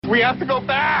We have to go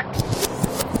back!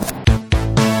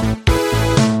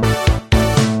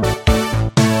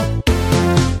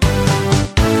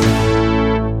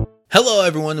 Hello,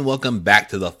 everyone, and welcome back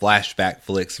to the Flashback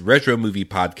Flicks Retro Movie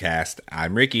Podcast.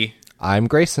 I'm Ricky. I'm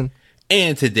Grayson.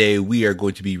 And today we are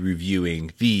going to be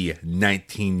reviewing the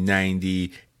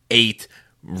 1998,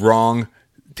 wrong,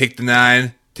 take the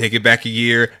 9, take it back a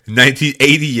year,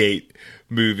 1988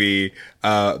 movie,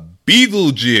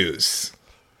 Beetlejuice.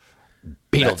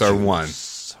 That's our one.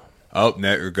 Oh,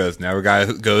 now we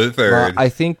gotta go to the third. Well, I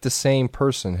think the same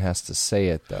person has to say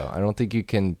it, though. I don't think you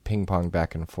can ping pong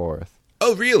back and forth.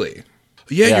 Oh, really?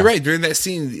 Yeah, you're right. During that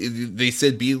scene, they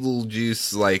said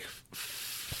Beetlejuice like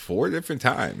 4 different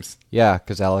times. Yeah,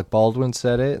 because Alec Baldwin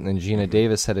said it, and then Gina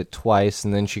Davis said it twice,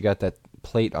 and then she got that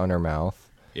plate on her mouth.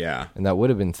 Yeah. And that would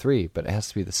have been 3, but it has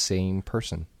to be the same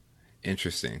person.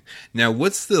 Interesting. Now,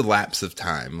 what's the lapse of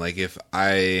time? Like, if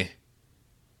I...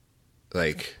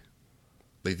 Like,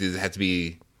 does it have to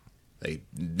be, like,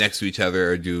 next to each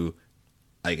other, or do...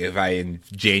 Like, if I, in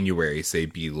January, say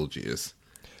Beetlejuice,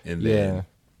 and then...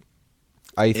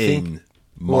 I think in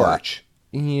March.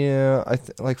 Well,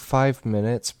 like 5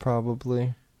 minutes,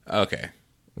 probably. Okay.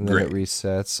 And then it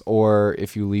resets. Or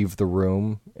if you leave the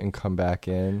room and come back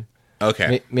in.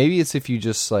 Okay. Maybe it's if you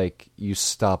just, like, you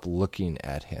stop looking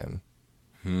at him.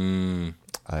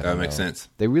 That makes sense.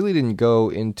 They really didn't go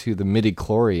into the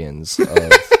midi-chlorians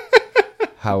of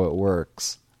how it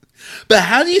works. But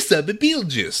how do you summon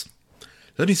Beetlejuice?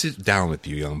 Let me sit down with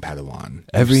you, young Padawan.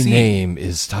 Every name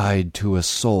is tied to a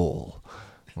soul.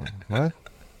 What?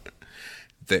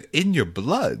 They're in your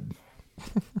blood.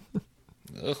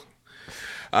 Beetle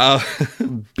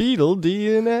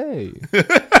DNA.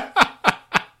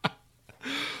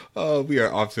 Oh, we are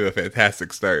off to a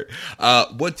fantastic start.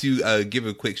 Want to give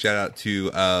a quick shout out to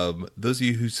those of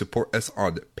you who support us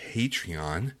on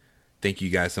Patreon. Thank you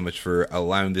guys so much for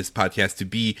allowing this podcast to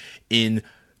be in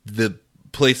the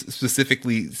place,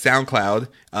 specifically SoundCloud,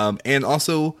 and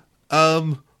also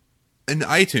in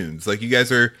iTunes. Like, you guys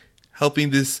are helping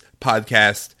this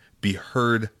podcast be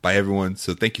heard by everyone,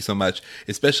 so thank you so much.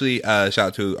 Especially shout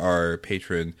out to our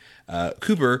patron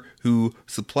Cooper, who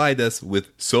supplied us with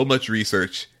so much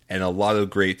research and a lot of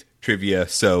great trivia.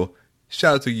 So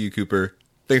shout out to you, Cooper.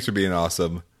 Thanks for being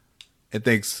awesome, and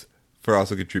thanks for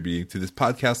also contributing to this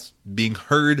podcast being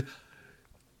heard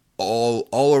all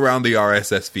around the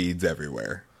RSS feeds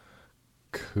everywhere.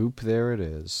 Coop, there it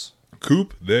is.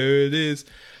 Coop, there it is.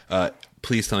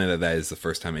 Please tell me that is the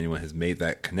first time anyone has made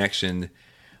that connection.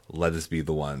 Let us be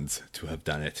the ones to have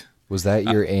done it. Was that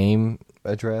your AIM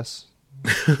address?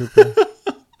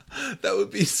 That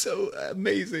would be so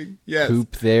amazing. Yes.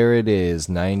 Coop, there it is,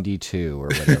 92 or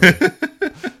whatever.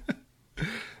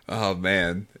 Oh,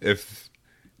 man. If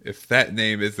that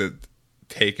name isn't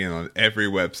taken on every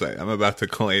website, I'm about to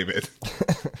claim it.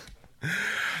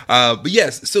 But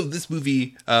yes, so this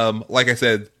movie, like I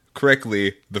said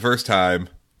correctly, the first time,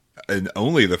 and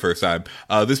only the first time,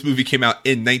 this movie came out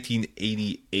in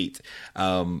 1988.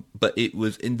 But it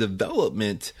was in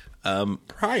development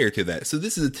prior to that. So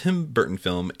this is a Tim Burton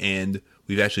film, and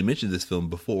we've actually mentioned this film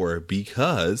before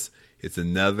because it's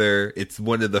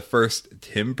one of the first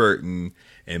Tim Burton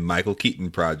and Michael Keaton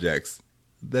projects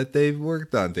that they've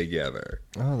worked on together.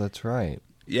 Oh, that's right.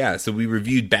 Yeah, so we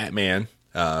reviewed Batman.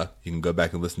 You can go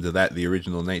back and listen to that, the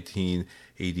original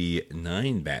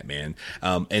 1989 Batman.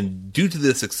 And due to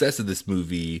the success of this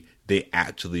movie, they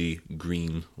actually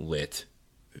greenlit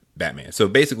Batman. So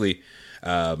basically,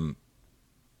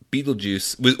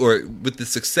 Beetlejuice, with the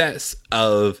success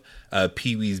of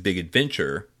Pee-wee's Big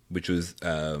Adventure, which was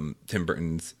Tim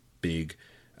Burton's big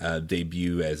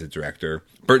debut as a director,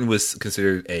 Burton was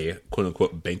considered a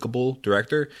quote-unquote bankable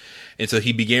director. And so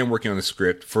he began working on a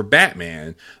script for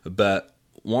Batman, but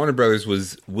Warner Brothers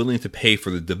was willing to pay for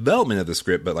the development of the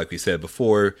script, but like we said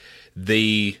before,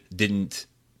 they didn't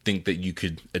think that you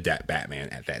could adapt Batman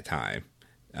at that time.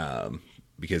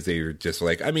 Because they were just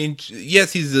like, I mean,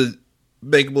 yes, he's a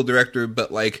bankable director,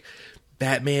 but like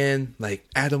Batman, like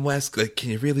Adam West, like, can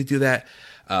you really do that?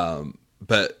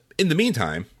 But in the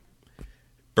meantime,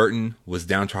 Burton was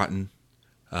downtrodden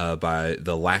by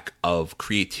the lack of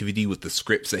creativity with the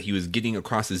scripts that he was getting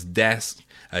across his desk.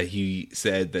 He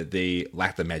said that they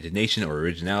lacked imagination or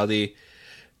originality.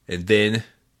 And then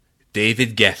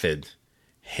David Geffen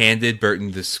handed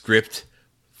Burton the script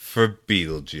for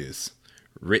Beetlejuice,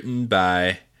 written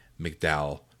by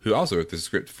McDowell, who also wrote the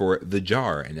script for The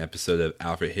Jar, an episode of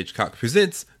Alfred Hitchcock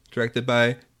Presents, directed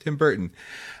by Tim Burton.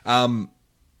 And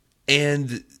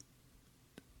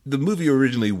the movie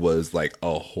originally was like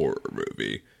a horror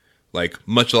movie. Like,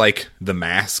 much like The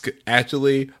Mask,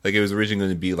 actually. Like, it was originally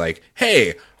going to be like,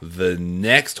 hey, the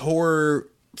next horror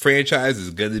franchise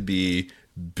is going to be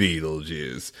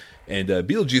Beetlejuice. And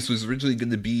Beetlejuice was originally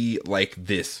going to be like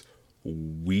this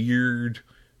weird,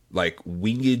 like,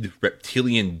 winged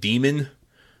reptilian demon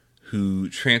who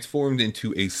transformed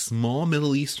into a small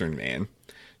Middle Eastern man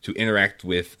to interact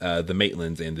with the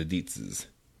Maitlands and the Dietzes.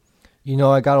 You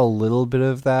know, I got a little bit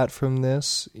of that from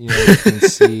this. You know, you can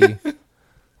see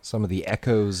some of the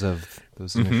echoes of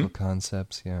those initial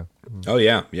concepts. Yeah. Oh,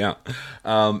 yeah, yeah.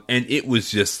 And it was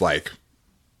just like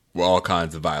all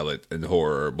kinds of violent and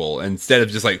horrible. Instead of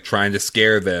just like trying to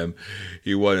scare them,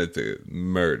 he wanted to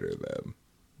murder them.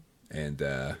 And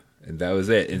that was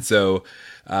it. And so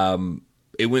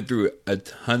it went through a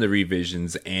ton of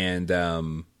revisions, and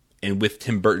with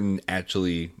Tim Burton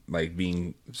actually like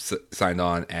being signed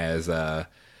on as the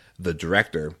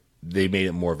director, they made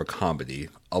it more of a comedy.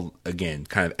 Again,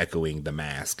 kind of echoing The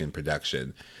Mask in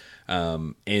production.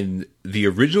 And the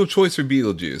original choice for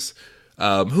Beetlejuice,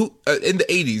 who in the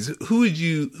 80s, who would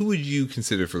you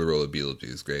consider for the role of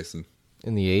Beetlejuice, Grayson?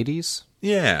 In the 80s?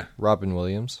 Yeah, Robin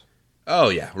Williams. Oh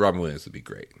yeah, Robin Williams would be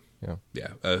great. Yeah.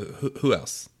 Yeah. Who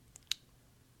else?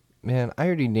 Man, I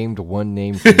already named one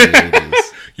name from the 80s.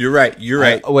 You're right.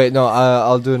 Wait, no,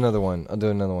 I'll do another one.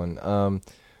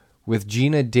 With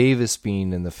Gina Davis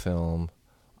being in the film,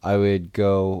 I would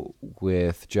go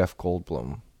with Jeff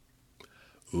Goldblum.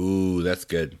 Ooh, that's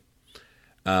good.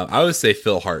 I would say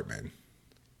Phil Hartman.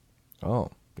 Oh,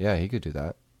 yeah, he could do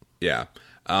that. Yeah.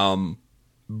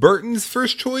 Burton's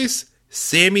first choice,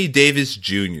 Sammy Davis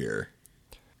Jr.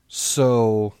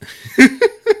 So,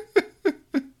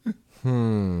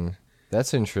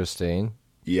 that's interesting.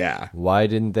 Yeah. Why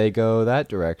didn't they go that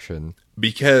direction?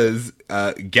 Because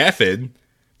Geffen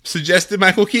suggested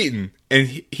Michael Keaton,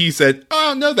 and he said, "Oh, I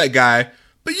don't know that guy,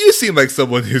 but you seem like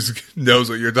someone who knows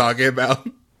what you're talking about."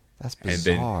 That's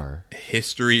bizarre. And then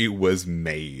history was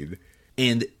made.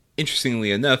 And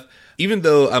interestingly enough, even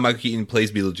though Michael Keaton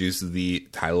plays Beetlejuice, the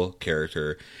title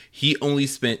character, he only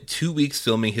spent 2 weeks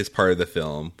filming his part of the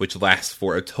film, which lasts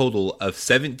for a total of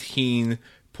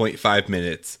 17.5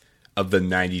 minutes of the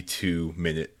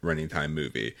 92-minute running time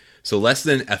movie. So less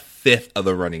than a fifth of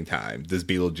the running time does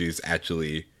Beetlejuice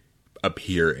actually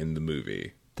appear in the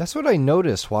movie. That's what I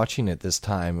noticed watching it this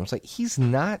time. I was like, he's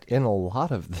not in a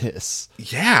lot of this.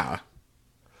 Yeah.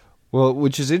 Well,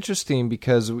 which is interesting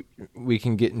because we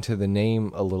can get into the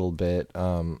name a little bit.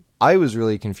 I was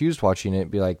really confused watching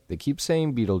it. Be like, they keep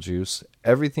saying Beetlejuice.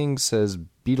 Everything says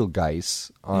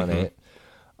Beetlegeist on it.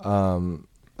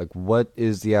 Like, what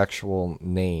is the actual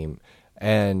name?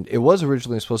 And it was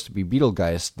originally supposed to be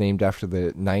Beetlegeist, named after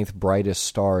the ninth brightest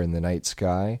star in the night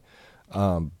sky.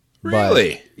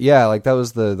 Really? But, yeah, like that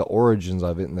was the origins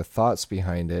of it and the thoughts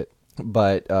behind it.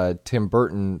 But Tim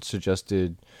Burton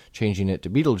suggested changing it to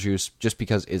Beetlejuice just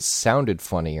because it sounded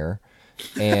funnier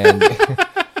and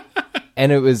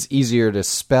and it was easier to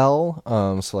spell.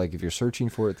 So like if you're searching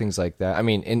for it, things like that. I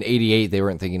mean, in '88 they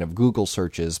weren't thinking of Google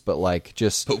searches, but like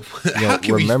just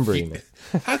remembering it.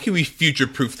 How can we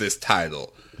future-proof this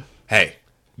title? Hey,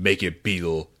 make it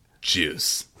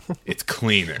Beetlejuice. It's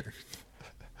cleaner.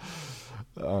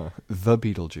 The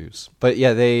Beetlejuice. But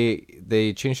yeah,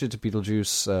 they changed it to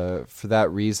Beetlejuice for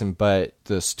that reason, but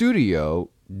the studio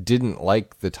didn't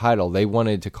like the title. They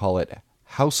wanted to call it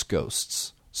House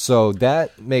Ghosts. So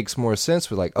that makes more sense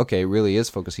with like, okay, it really is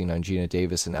focusing on Gina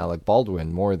Davis and Alec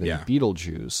Baldwin more than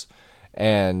Beetlejuice.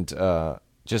 And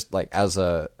just like as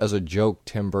a joke,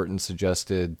 Tim Burton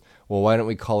suggested, well, why don't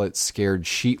we call it Scared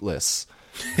Sheetless?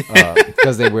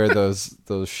 Because they wear those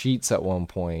sheets at one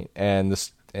point, and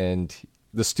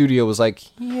the studio was like,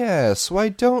 yes, why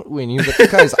don't we? And he was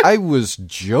like, guys, I was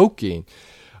joking.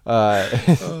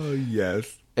 Oh,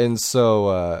 yes. And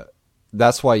so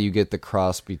that's why you get the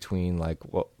cross between, like,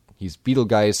 well, he's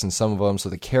Beetlegeist in some of them, so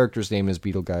the character's name is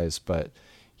Beetlegeist, but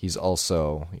he's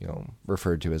also,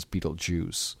 referred to as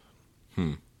Beetlejuice.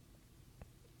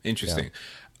 Interesting. Yeah.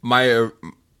 My,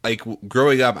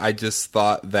 growing up, I just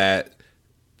thought that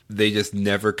they just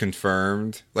never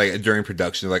confirmed, like, during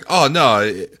production, like, oh,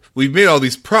 no, we've made all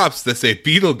these props that say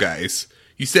Beetlegeist.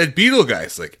 You said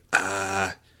Beetlegeist. Like,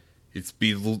 it's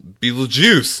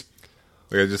Beetlejuice.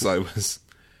 Like, I just thought it was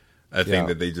a thing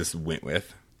that they just went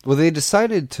with. Well, they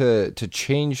decided to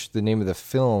change the name of the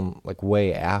film, like,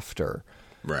 way after.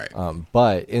 Right.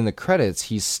 But in the credits,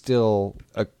 he's still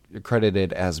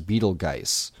credited as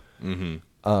Beetlegeist.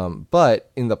 Mm-hmm.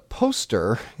 But in the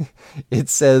poster, it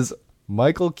says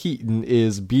Michael Keaton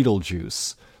is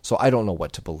Beetlejuice. So I don't know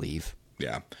what to believe.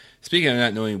 Yeah. Speaking of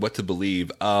not knowing what to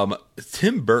believe,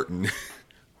 Tim Burton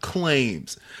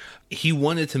claims he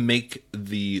wanted to make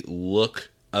the look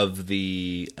of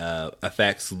the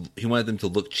effects. He wanted them to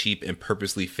look cheap and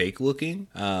purposely fake looking,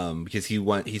 because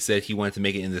he said he wanted to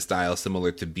make it in the style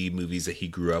similar to B movies that he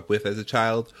grew up with as a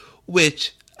child,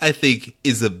 which I think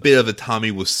is a bit of a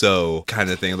Tommy Wiseau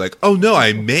kind of thing. Like, oh no,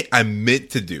 I meant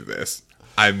to do this.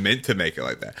 I meant to make it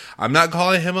like that. I'm not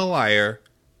calling him a liar,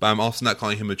 but I'm also not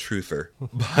calling him a truther.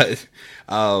 But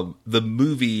the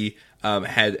movie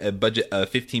had a budget of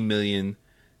 $15 million,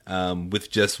 with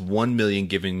just $1 million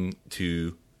given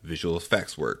to visual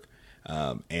effects work.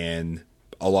 And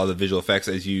a lot of the visual effects,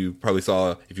 as you probably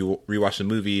saw if you rewatched the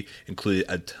movie, included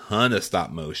a ton of stop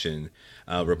motion,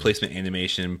 replacement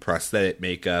animation, prosthetic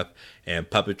makeup, and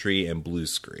puppetry and blue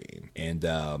screen.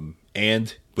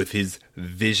 And with his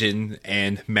vision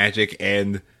and magic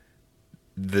and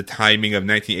the timing of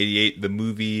 1988, the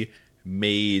movie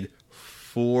made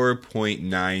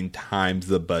 4.9 times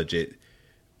the budget,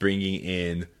 bringing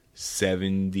in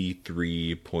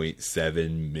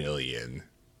 $73.7 million.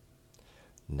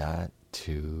 Not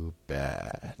too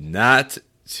bad. Not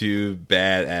too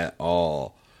bad at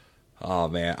all. Oh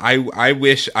man, I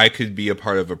wish I could be a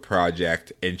part of a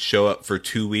project and show up for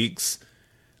 2 weeks,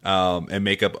 and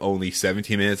make up only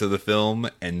 17 minutes of the film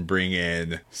and bring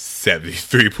in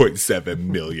 $73.7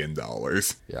 million.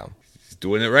 Yeah. He's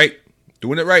doing it right.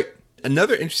 Doing it right.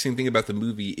 Another interesting thing about the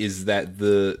movie is that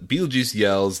the Beetlejuice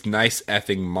yells "nice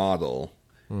effing model"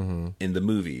 in the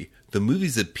movie. The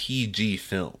movie's a PG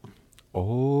film.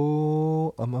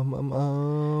 Oh,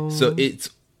 So it's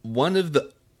one of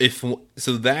the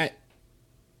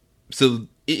so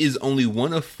it is only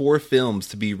one of 4 films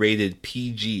to be rated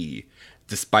PG,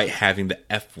 despite having the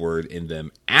F word in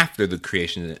them after the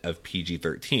creation of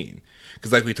PG-13.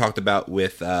 Because like we talked about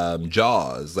with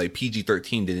Jaws, like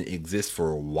PG-13 didn't exist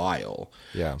for a while.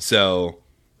 Yeah. So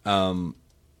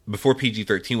before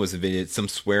PG-13 was invented, some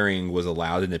swearing was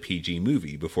allowed in a PG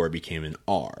movie before it became an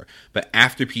R. But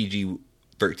after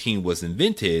PG-13 was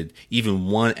invented, even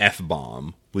one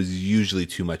F-bomb was usually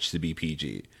too much to be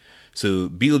PG. So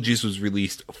Beetlejuice was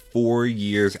released 4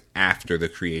 years after the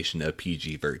creation of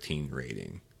PG-13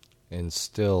 rating. And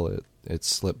still it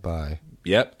slipped by.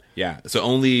 Yep. Yeah. So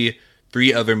only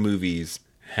 3 other movies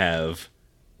have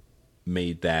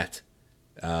made that.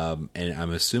 And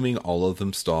I'm assuming all of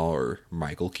them star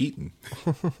Michael Keaton.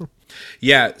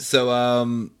 Yeah.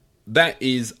 So that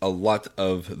is a lot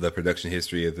of the production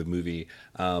history of the movie.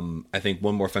 I think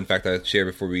one more fun fact I'll share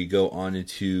before we go on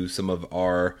into some of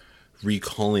our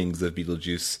recallings of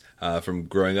Beetlejuice from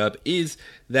growing up is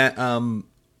that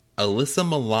Alyssa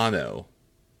Milano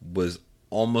was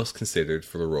almost considered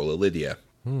for the role of Lydia.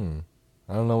 I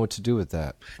don't know what to do with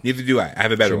that. Neither do I. I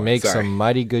have a better one. She makes a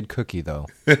mighty good cookie, though.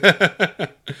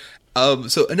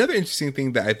 So another interesting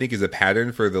thing that I think is a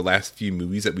pattern for the last few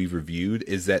movies that we've reviewed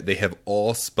is that they have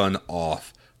all spun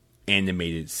off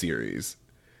animated series.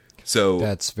 So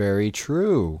that's very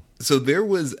true. So there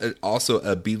was also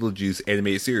a Beetlejuice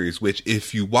animated series, which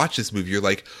if you watch this movie, you're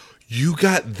like, you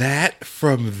got that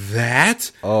from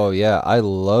that? Oh, yeah. I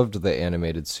loved the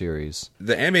animated series.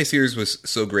 The animated series was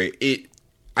so great.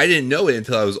 I didn't know it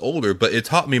until I was older, but it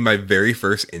taught me my very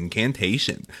first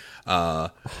incantation.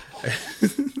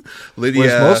 Lydia.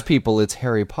 Whereas most people, it's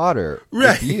Harry Potter.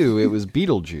 Right. With you, it was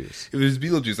Beetlejuice. It was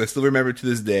Beetlejuice. I still remember to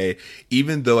this day,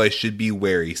 even though I should be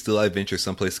wary, still I venture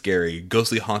someplace scary.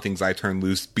 Ghostly hauntings I turn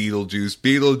loose. Beetlejuice,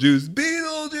 Beetlejuice,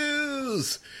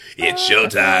 Beetlejuice. It's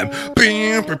showtime.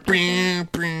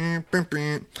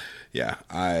 Yeah,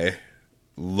 I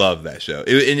love that show.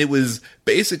 And it was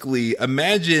basically,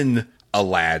 imagine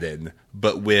Aladdin,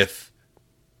 but with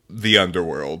the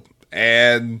underworld.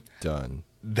 And done.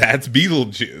 That's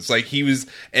Beetlejuice. Like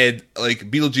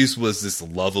Beetlejuice was this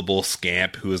lovable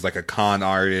scamp who was like a con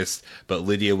artist, but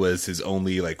Lydia was his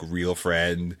only like real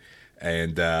friend,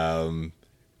 and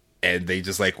they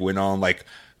just like went on like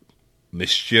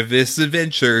mischievous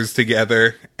adventures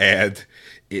together, and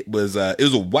it was a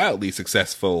wildly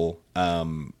successful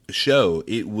show.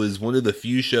 It was one of the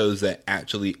few shows that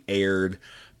actually aired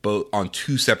both on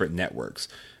 2 separate networks.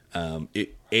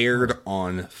 It aired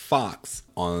on Fox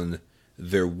on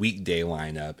their weekday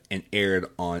lineup and aired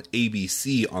on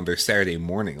ABC on their Saturday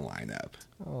morning lineup.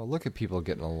 Oh, look at people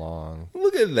getting along.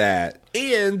 Look at that.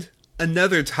 And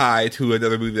another tie to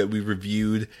another movie that we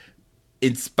reviewed,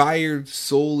 inspired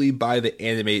solely by the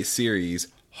animated series,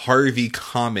 Harvey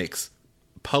Comics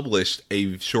published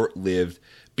a short-lived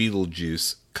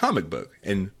Beetlejuice comic book.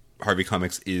 And Harvey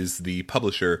Comics is the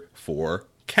publisher for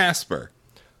Casper.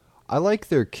 I like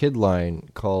their kid line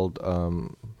called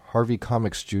Harvey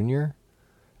Comics Jr.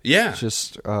 Yeah. It's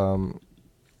just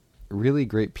really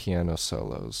great piano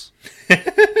solos.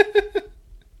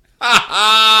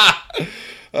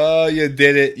 Oh, you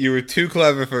did it. You were too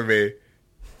clever for me.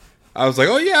 I was like,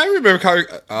 oh, yeah, I remember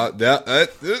Carter.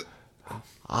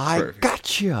 I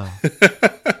gotcha.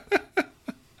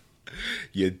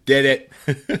 You did it.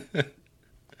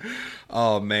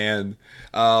 Oh, man.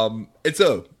 And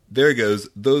so, there it goes.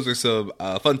 Those are some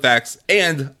fun facts.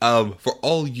 And for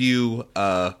all you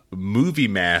movie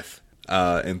math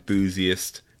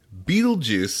enthusiasts,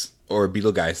 Beetlejuice, or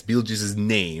Beetlegeist, Beetlejuice's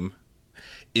name,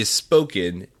 is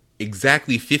spoken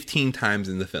exactly 15 times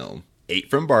in the film. 8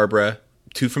 from Barbara,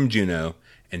 2 from Juno,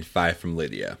 and 5 from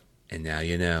Lydia. And now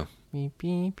you know. Beep,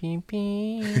 beep, beep,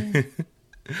 beep.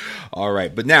 All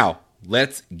right, but now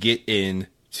let's get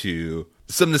into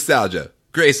some nostalgia.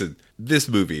 Grayson, this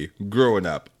movie, growing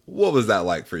up, what was that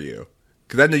like for you?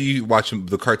 Because I know you watch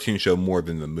the cartoon show more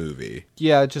than the movie.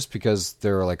 Yeah, just because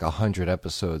there were like 100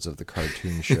 episodes of the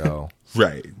cartoon show.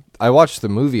 Right. I watched the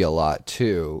movie a lot,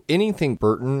 too. Anything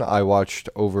Burton, I watched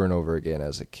over and over again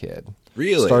as a kid.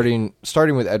 Really?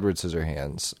 Starting with Edward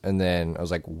Scissorhands. And then I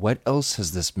was like, what else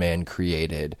has this man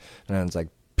created? And I was like,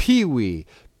 Pee-wee,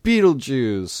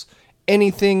 Beetlejuice,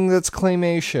 anything that's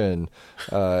claymation.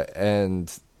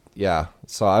 And yeah,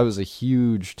 so I was a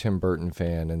huge Tim Burton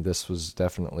fan, and this was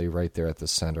definitely right there at the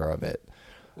center of it.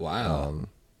 Wow.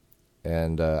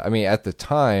 I mean, at the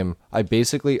time, I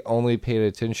basically only paid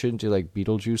attention to like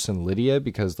Beetlejuice and Lydia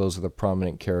because those are the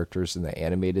prominent characters in the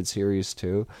animated series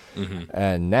too. Mm-hmm.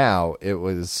 And now it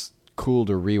was cool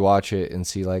to rewatch it and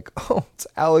see like, oh, it's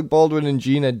Alec Baldwin and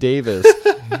Gina Davis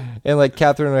and like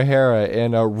Catherine O'Hara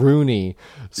and Rooney.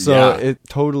 So it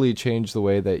totally changed the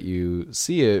way that you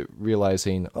see it,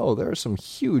 realizing, oh, there are some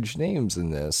huge names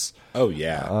in this. Oh,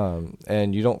 yeah.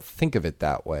 And you don't think of it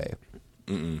that way.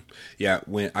 Mm-mm. Yeah,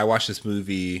 when I watched this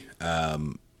movie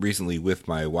recently with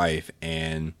my wife,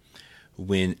 and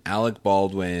when Alec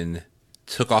Baldwin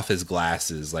took off his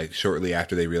glasses, like shortly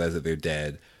after they realized that they're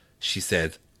dead, she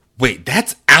said, "Wait,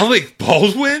 that's Alec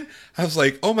Baldwin?" I was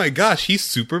like, "Oh my gosh, he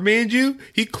Superman'd you?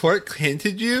 He Clark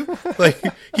Kented you? Like,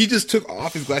 he just took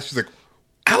off his glasses." She's like,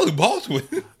 "Alec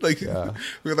Baldwin?" Like, we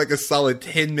were like a solid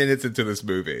 10 minutes into this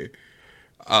movie.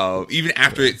 Even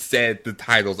after it said the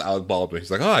title's Alec Baldwin, he's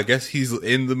like, "Oh, I guess he's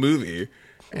in the movie."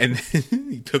 And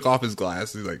then he took off his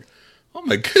glasses. He's like, "Oh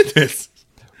my goodness."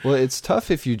 Well, it's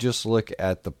tough if you just look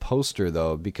at the poster,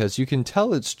 though, because you can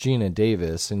tell it's Gina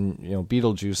Davis, and you know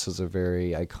Beetlejuice has a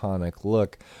very iconic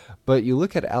look. But you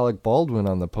look at Alec Baldwin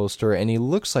on the poster, and he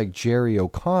looks like Jerry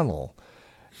O'Connell,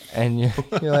 and you're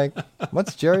like,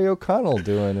 "What's Jerry O'Connell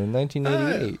doing in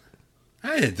 1988?"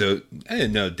 I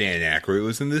didn't know Dan Aykroyd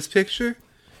was in this picture.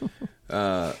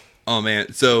 Oh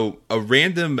man! So a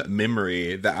random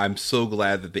memory that I'm so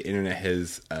glad that the internet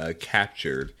has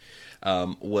captured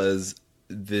was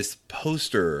this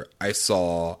poster I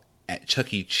saw at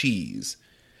Chuck E. Cheese,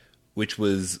 which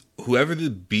was whoever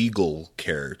the Beagle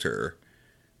character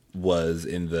was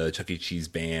in the Chuck E. Cheese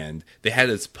band. They had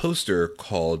this poster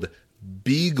called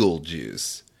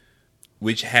Beetlejuice,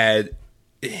 which had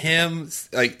him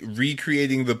like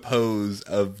recreating the pose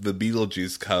of the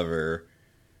Beetlejuice cover,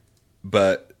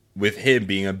 but with him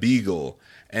being a beagle.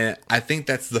 And I think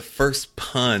that's the first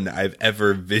pun I've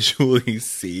ever visually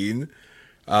seen.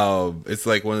 It's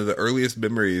like one of the earliest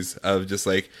memories of just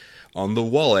like on the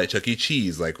wall at Chuck E.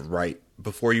 Cheese, like right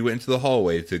before you went into the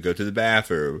hallway to go to the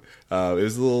bathroom. It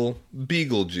was a little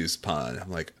Beetlejuice pun.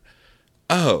 I'm like,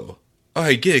 oh,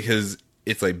 I get it, because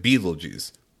it's like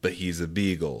Beetlejuice, but he's a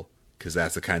beagle, because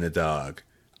that's the kind of dog.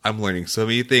 I'm learning so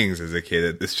many things as a kid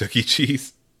at this Chuck E.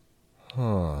 Cheese.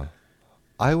 Huh.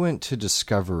 I went to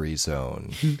Discovery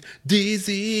Zone.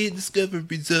 DZ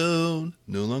Discovery Zone,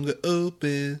 no longer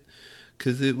open,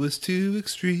 because it was too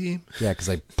extreme. Yeah, because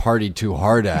I partied too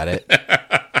hard at it.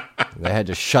 They had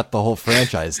to shut the whole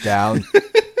franchise down.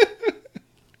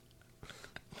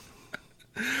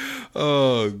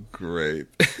 Oh, great.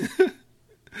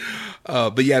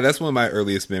 But yeah, that's one of my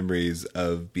earliest memories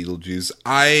of Beetlejuice.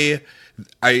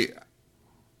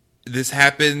 This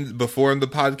happened before in the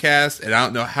podcast, and I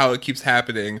don't know how it keeps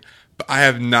happening, but I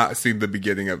have not seen the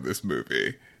beginning of this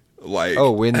movie. Like,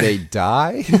 oh, when they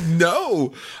die?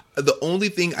 No. The only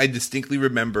thing I distinctly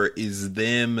remember is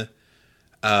them,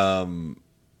 I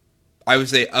would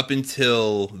say up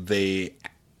until they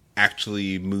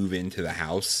actually move into the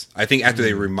house. I think after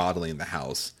they're remodeling the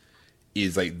house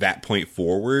is like that point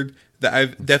forward that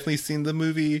I've definitely seen the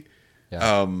movie.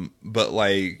 Yeah. But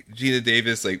like Gina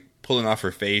Davis, like pulling off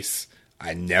her face,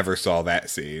 I never saw that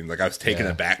scene. Like I was taken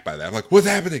aback by that. I'm like, what's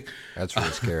happening? That's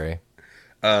really scary.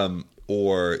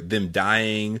 or them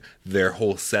dying, their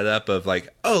whole setup of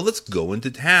like, oh, let's go into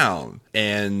town,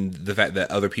 and the fact that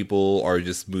other people are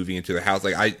just moving into their house.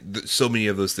 Like so many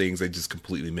of those things I just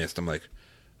completely missed. I'm like,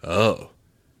 oh,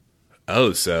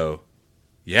 so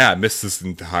yeah, I missed this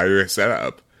entire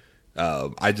setup.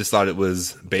 I just thought it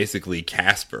was basically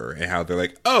Casper and how they're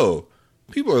like, oh,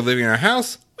 people are living in our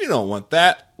house. We don't want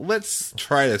that. Let's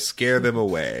try to scare them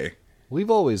away. We've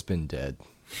always been dead.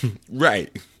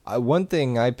 Right. One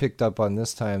thing I picked up on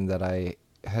this time that I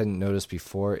hadn't noticed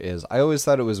before is I always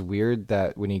thought it was weird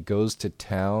that when he goes to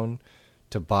town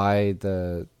to buy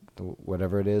the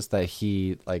whatever it is, that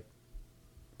he like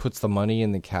puts the money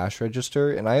in the cash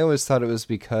register. And I always thought it was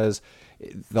because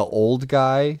the old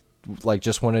guy like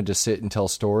just wanted to sit and tell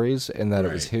stories and that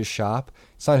It was his shop.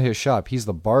 It's not his shop. He's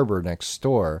the barber next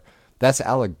door. That's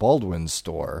Alec Baldwin's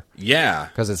store. Yeah.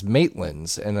 Because it's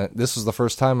Maitland's. And this was the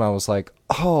first time I was like,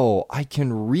 oh, I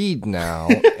can read now.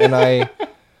 And I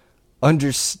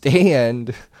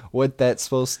understand what that's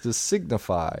supposed to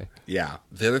signify. Yeah.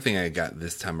 The other thing I got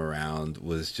this time around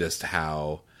was just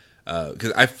how...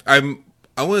 Because I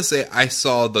want to say I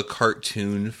saw the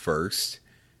cartoon first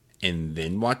and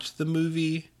then watched the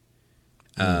movie.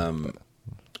 And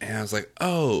I was like,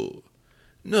 oh,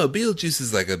 no, Beetlejuice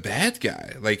is like a bad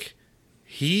guy. Like...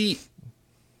 He's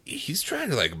trying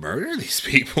to like murder these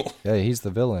people. Yeah, he's the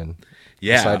villain.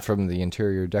 Yeah. Aside from the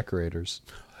interior decorators.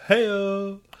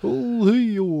 Hey-o. Oh,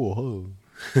 hey-o.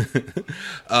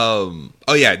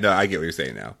 Oh yeah, no, I get what you're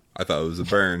saying now. I thought it was a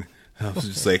burn. I was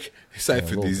just like, aside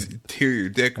from these interior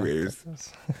decorators.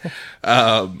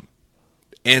 Yeah.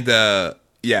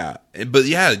 But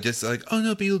yeah, just like, oh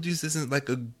no, Beetlejuice isn't like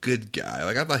a good guy.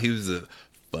 Like I thought he was a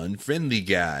fun, friendly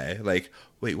guy. Like,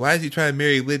 wait, why is he trying to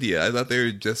marry Lydia? I thought they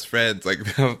were just friends. Like,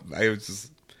 I was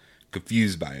just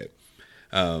confused by it.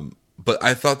 But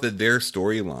I thought that their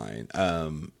storyline,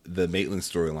 the Maitland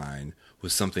storyline,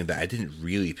 was something that I didn't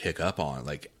really pick up on,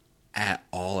 like, at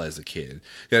all as a kid.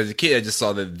 As a kid, I just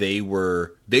saw that they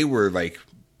were like,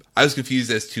 I was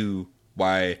confused as to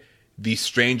why these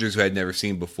strangers who I'd never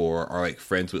seen before are like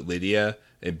friends with Lydia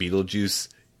and Beetlejuice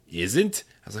isn't.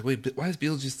 I was like, wait, why is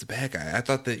Beetlejuice the bad guy? I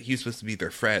thought that he was supposed to be their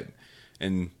friend.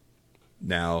 And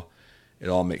now it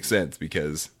all makes sense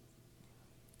because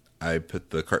I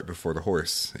put the cart before the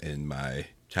horse in my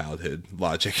childhood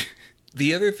logic.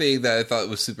 The other thing that I thought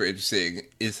was super interesting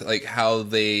is like how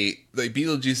they, like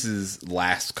Beetlejuice's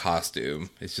last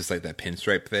costume, it's just like that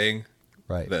pinstripe thing.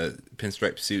 Right. The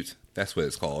pinstripe suit. That's what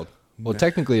it's called. Well,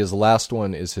 technically his last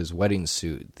one is his wedding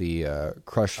suit, the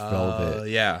crushed velvet.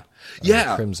 Yeah.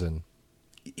 Crimson.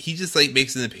 He just like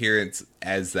makes an appearance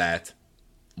as that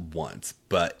once,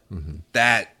 but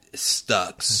that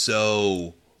stuck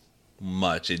so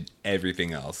much in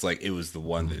everything else. Like it was the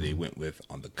one that they went with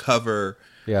on the cover.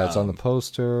 Yeah, it's on the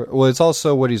poster. Well, it's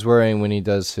also what he's wearing when he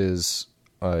does his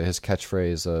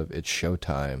catchphrase of "It's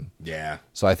showtime." Yeah.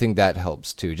 So I think that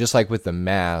helps too. Just like with the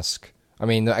mask. I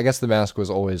mean, I guess the mask was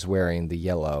always wearing the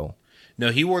yellow.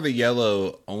 No, he wore the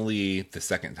yellow only the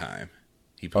second time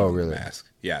he put on the mask.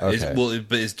 Yeah. Okay.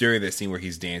 But it's during that scene where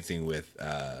he's dancing with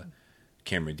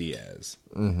Cameron Diaz.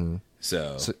 Mm-hmm.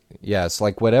 So yeah, it's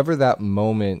like whatever that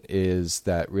moment is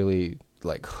that really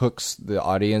like hooks the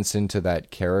audience into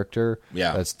that character.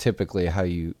 Yeah, that's typically how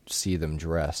you see them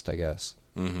dressed, I guess.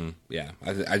 Mm-hmm. Yeah,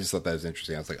 I just thought that was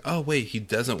interesting. I was like, oh wait, he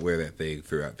doesn't wear that thing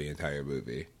throughout the entire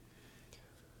movie.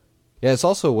 Yeah, it's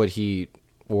also what he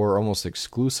wore almost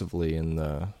exclusively in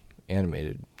the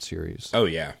animated series. Oh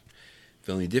yeah,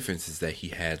 the only difference is that he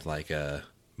had like a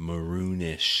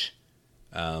maroonish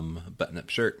button-up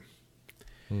shirt.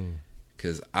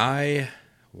 Because I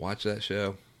watched that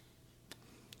show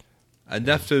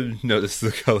enough to notice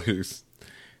the colors,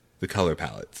 the color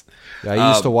palettes. Yeah, I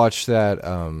used to watch that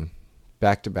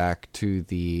back to back to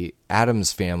the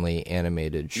Addams Family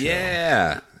animated show.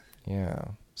 Yeah.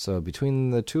 So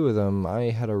between the two of them,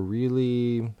 I had a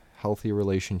really healthy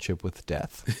relationship with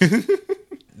death.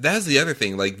 That's the other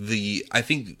thing. Like I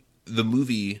think the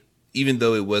movie, even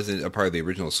though it wasn't a part of the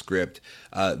original script,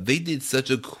 they did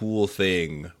such a cool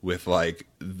thing with like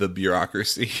the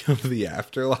bureaucracy of the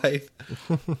afterlife.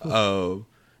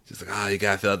 Just like, you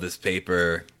gotta fill out this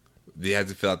paper. You had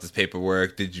to fill out this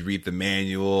paperwork. Did you read the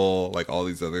manual? Like all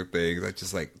these other things. I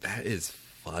just like, that is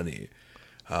funny.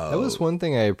 That was one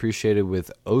thing I appreciated with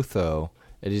Otho.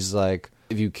 It is like,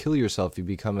 if you kill yourself, you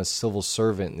become a civil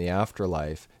servant in the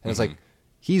afterlife. And it's like,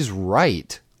 he's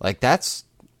right. Like, that's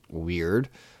weird.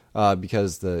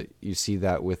 Because you see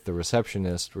that with the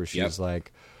receptionist where she's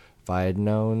like, if I had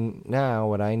known now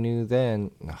what I knew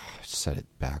then. Oh, I said it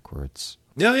backwards.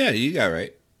 No, yeah, you got it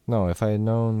right. No, if I had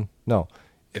known. No.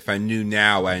 If I knew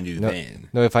now what I knew then.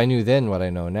 No, if I knew then what I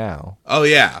know now. Oh,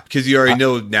 yeah, because you already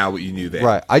know now what you knew then.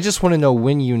 Right. I just want to know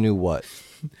when you knew what.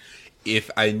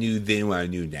 If I knew then what I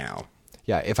knew now.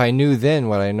 Yeah, if I knew then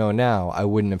what I know now, I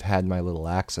wouldn't have had my little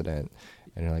accident.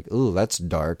 And you're like, ooh, that's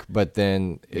dark. But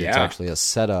then it's actually a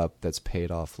setup that's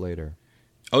paid off later.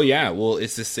 Oh, yeah. Well,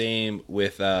 it's the same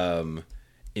with,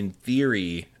 in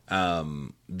theory,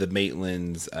 the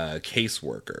Maitland's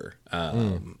caseworker.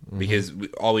 Because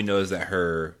all we know is that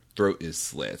her throat is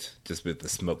slit just with the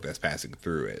smoke that's passing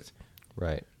through it.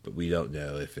 Right. But we don't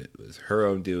know if it was her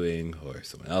own doing or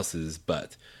someone else's.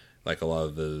 But like a lot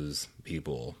of those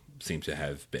people seem to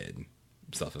have been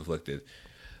self-inflicted.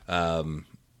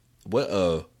 What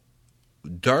a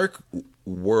dark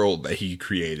world that he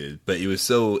created, but it was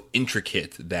so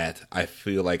intricate that I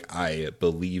feel like I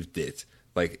believed it.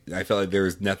 Like, I felt like there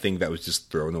was nothing that was just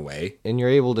thrown away. And you're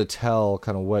able to tell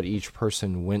kind of what each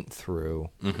person went through.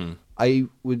 Mm-hmm. I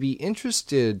would be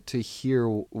interested to hear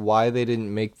why they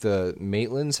didn't make the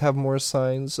Maitlands have more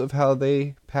signs of how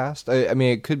they passed. I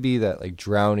mean, it could be that like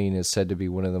drowning is said to be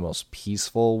one of the most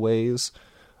peaceful ways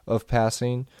of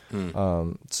passing,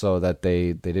 so that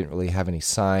they didn't really have any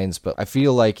signs. But I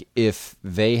feel like if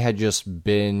they had just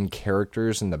been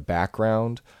characters in the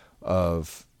background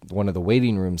of one of the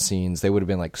waiting room scenes, they would have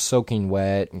been like soaking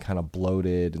wet and kind of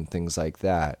bloated and things like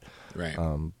that. Right.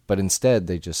 But instead,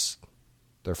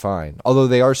 they're fine. Although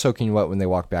they are soaking wet when they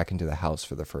walk back into the house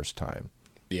for the first time.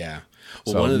 Yeah.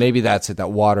 Well, so maybe that's it.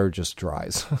 That water just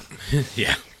dries.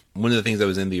 Yeah. One of the things that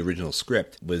was in the original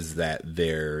script was that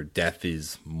their death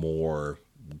is more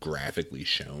graphically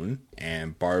shown,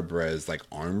 and Barbara's like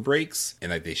arm breaks,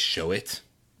 and like they show it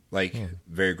like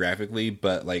very graphically,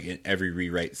 but like in every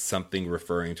rewrite, something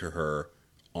referring to her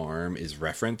arm is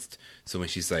referenced. So when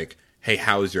she's like, "Hey,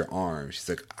 how is your arm?" She's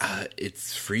like,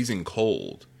 "It's freezing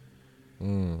cold,"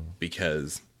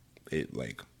 because it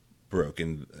like broke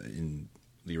in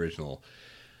the original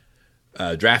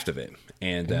draft of it.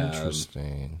 And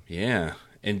interesting. Yeah.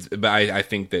 But I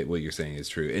think that what you're saying is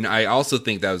true. And I also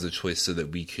think that was a choice so that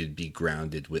we could be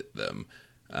grounded with them.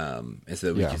 And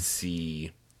so that we could see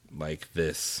like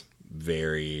this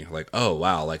very like, oh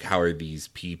wow, like how are these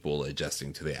people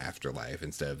adjusting to the afterlife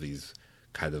instead of these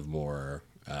kind of more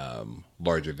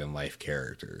larger than life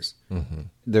characters. Mm-hmm.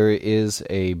 There is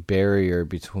a barrier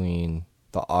between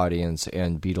the audience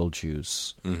and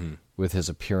Beetlejuice with his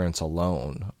appearance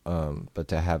alone. But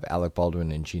to have Alec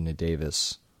Baldwin and Gina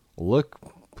Davis look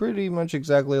pretty much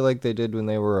exactly like they did when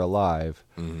they were alive,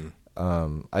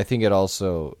 I think it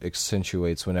also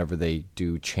accentuates whenever they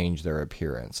do change their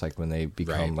appearance, like when they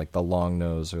become like the long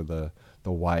nose or the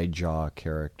wide jaw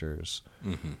characters.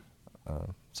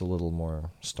 It's a little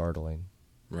more startling.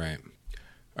 Right.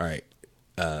 All right.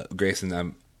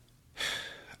 Grayson,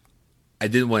 I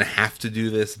didn't want to have to do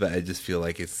this, but I just feel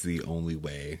like it's the only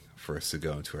way for us to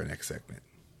go into our next segment.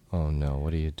 Oh no,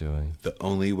 what are you doing? The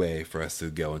only way for us to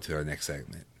go into our next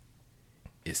segment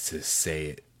is to say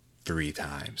it 3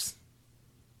 times.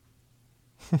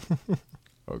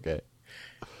 Okay.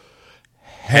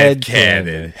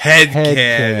 Headcanon.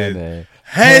 Headcanon.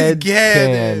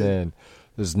 Headcanon.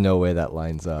 There's no way that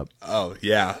lines up. Oh,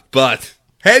 yeah, but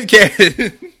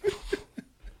headcanon.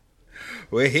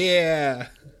 We're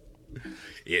here.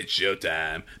 It's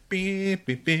showtime. Beep,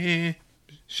 beep, beep.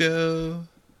 Show.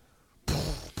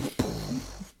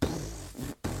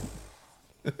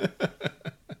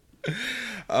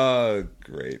 Oh,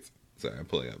 great. Sorry, I'm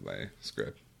pulling up my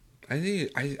script.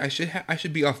 I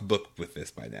should be off book with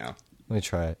this by now. Let me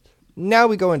try it. Now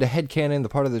we go into Headcanon, the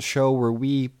part of the show where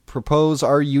we propose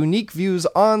our unique views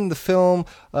on the film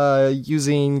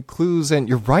using clues. And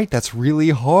you're right, that's really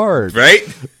hard. Right?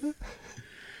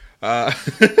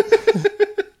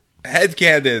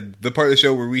 Headcanon, the part of the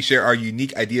show where we share our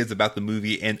unique ideas about the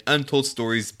movie and untold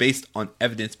stories based on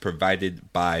evidence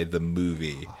provided by the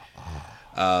movie.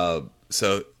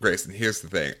 So, Grayson, here's the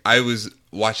thing. I was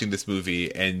watching this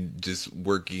movie and just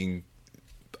working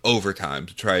overtime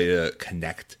to try to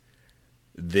connect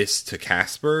this to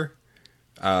Casper.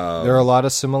 There are a lot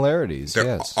of similarities.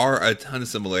 There are a ton of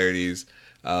similarities.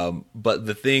 But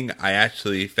the thing I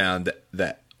actually found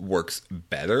that works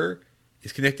better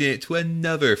is connecting it to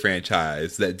another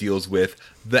franchise that deals with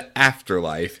the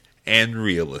afterlife and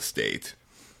real estate.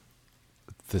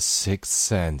 The Sixth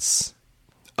Sense.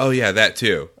 Oh, yeah, that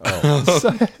too.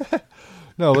 Oh.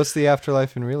 No, what's the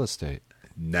afterlife in real estate?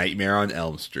 Nightmare on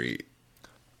Elm Street.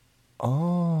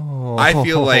 Oh. I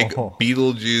feel like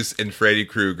Beetlejuice and Freddy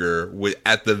Krueger would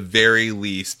at the very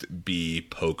least be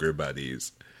poker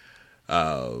buddies.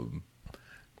 Both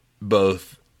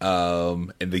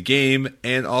in the game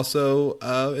and also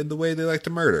in the way they like to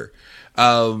murder.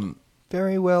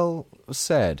 Very well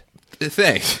said.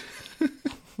 Thanks.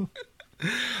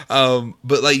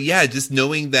 But like, yeah, just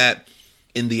knowing that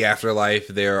in the afterlife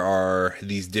there are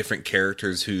these different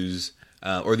characters whose,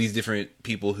 or these different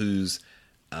people whose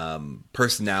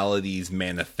personalities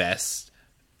manifest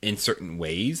in certain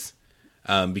ways.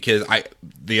 Because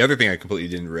the other thing I completely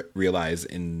didn't realize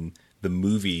in the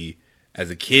movie as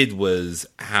a kid was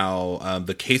how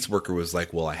the caseworker was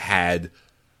like, well, I had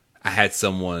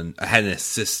an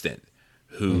assistant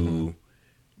who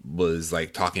was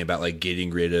like talking about like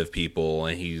getting rid of people,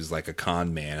 and he's like a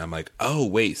con man. I'm like, oh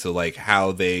wait, so like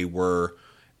how they were,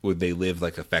 would they live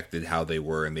like affected how they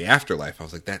were in the afterlife? I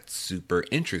was like, that's super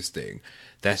interesting.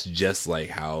 That's just like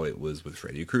how it was with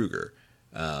Freddy Krueger.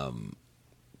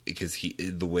 Because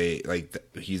the way like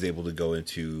he's able to go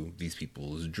into these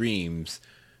people's dreams,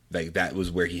 like that was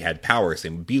where he had power.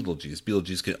 Same with Beetlejuice.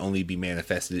 Beetlejuice could only be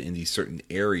manifested in these certain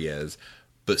areas,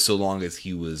 but so long as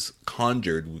he was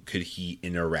conjured, could he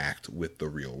interact with the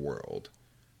real world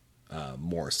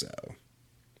more so.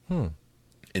 And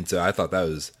so I thought that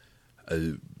was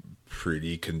a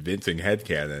pretty convincing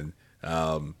headcanon.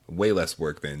 Way less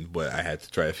work than what I had to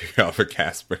try to figure out for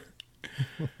Casper.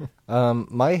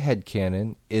 My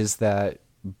headcanon is that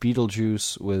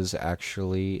Beetlejuice was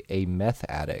actually a meth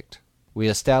addict. We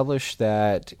established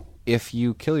that if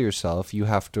you kill yourself, you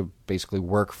have to basically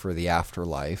work for the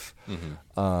afterlife.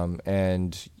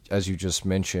 And as you just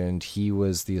mentioned, he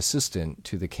was the assistant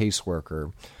to the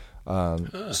caseworker.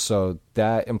 So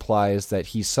that implies that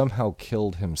he somehow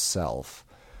killed himself.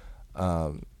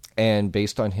 And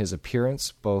based on his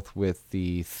appearance, both with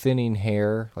the thinning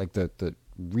hair, like the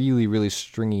really, really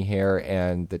stringy hair,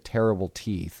 and the terrible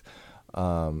teeth,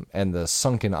 and the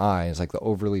sunken eyes, like the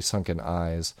overly sunken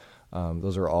eyes,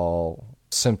 those are all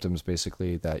symptoms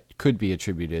basically that could be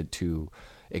attributed to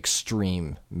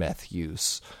extreme meth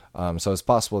use. So it's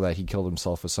possible that he killed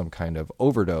himself with some kind of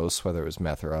overdose, whether it was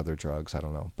meth or other drugs, I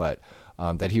don't know. But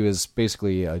that he was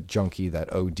basically a junkie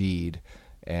that OD'd,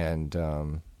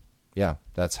 and yeah,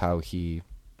 that's how he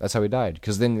died.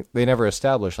 Because then they never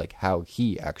established like how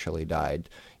he actually died.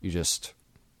 You just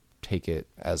take it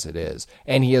as it is,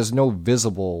 and he has no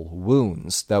visible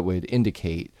wounds that would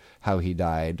indicate how he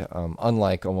died,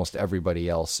 unlike almost everybody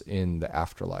else in the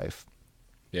afterlife.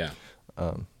 Yeah.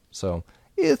 So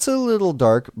it's a little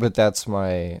dark, but that's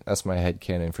my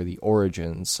headcanon for the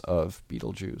origins of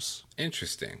Beetlejuice.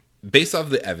 Interesting. Based off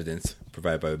the evidence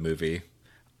provided by the movie,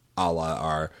 a la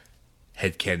our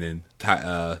headcanon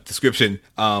description,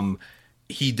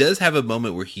 he does have a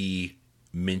moment where he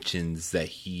mentions that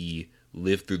he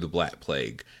lived through the Black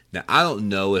Plague. Now, I don't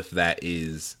know if that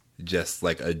is just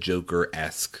like a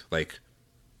Joker-esque like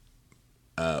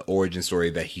origin story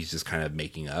that he's just kind of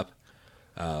making up.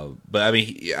 But I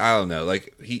mean, I don't know.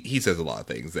 Like he says a lot of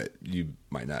things that you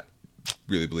might not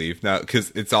really believe now, because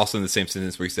it's also in the same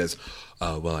sentence where he says,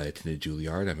 well, I attended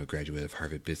Juilliard. I'm a graduate of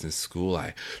Harvard Business School.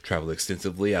 I traveled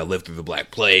extensively. I lived through the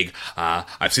Black Plague.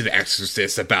 I've seen The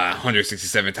Exorcist about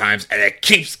 167 times, and it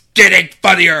keeps getting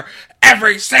funnier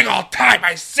every single time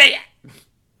I see it.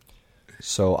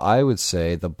 So I would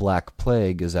say the Black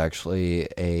Plague is actually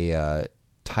a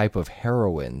type of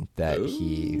heroin that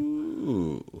he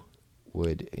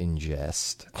would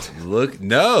ingest. Look,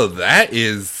 no, that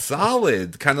is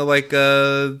solid. Kind of like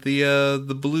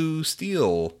the blue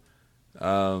steel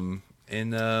in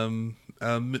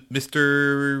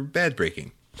Mr.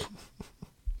 Badbreaking.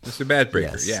 Mr.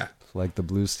 Badbreaker, Yes, yeah. like the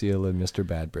blue steel in Mr.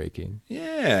 Badbreaking.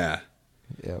 Yeah.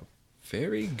 Yep.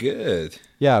 Very good.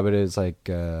 Yeah, but it's like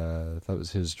that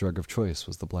was his drug of choice,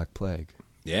 was the Black Plague.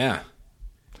 Yeah.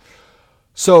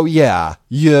 So yeah,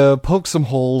 you poke some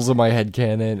holes in my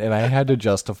headcanon, and I had to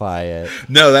justify it.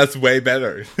 No, that's way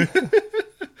better.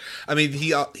 I mean,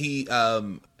 he I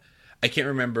can't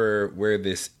remember where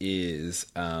this is,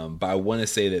 but I want to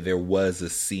say that there was a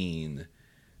scene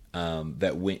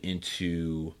that went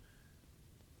into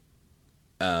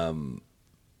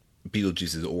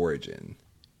Beetlejuice's origin,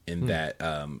 in that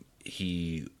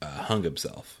he hung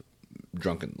himself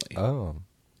drunkenly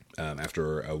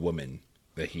after a woman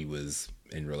that he was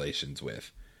in relations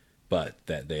with, but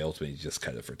that they ultimately just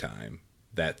cut it for time.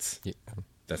 That's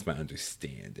my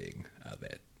understanding of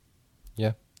it.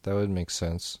 Yeah, that would make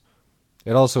sense.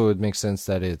 It also would make sense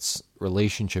that it's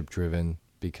relationship driven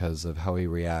because of how he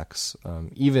reacts,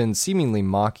 even seemingly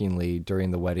mockingly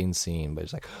during the wedding scene. But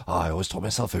he's like, "Oh, I always told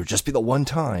myself it would just be the one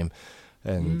time,"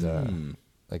 and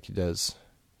like he does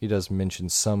mention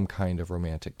some kind of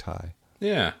romantic tie.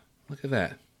 Yeah, look at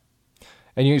that.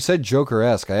 And you said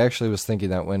Joker-esque. I actually was thinking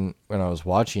that when I was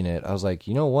watching it, I was like,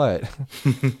 you know what?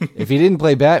 If he didn't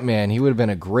play Batman, he would have been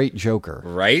a great Joker.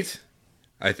 Right?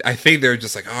 I think they're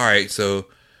just like, all right, so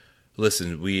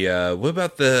listen, we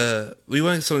we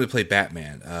wanted someone to play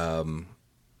Batman.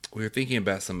 We were thinking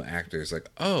about some actors, like,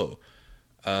 how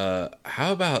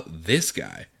about this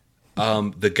guy?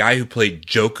 The guy who played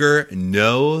Joker?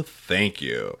 No, thank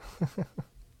you.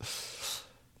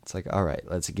 It's like, all right,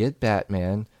 let's get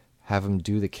Batman, have him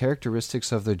do the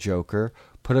characteristics of the Joker,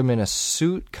 put him in a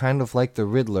suit kind of like the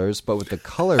Riddler's, but with the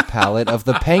color palette of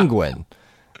the Penguin.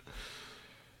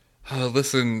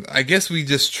 Listen, I guess we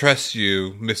just trust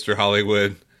you, Mr.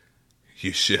 Hollywood.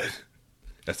 You should.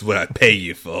 That's what I pay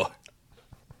you for.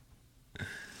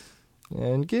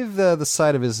 And give the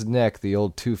side of his neck the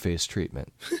old Two-Face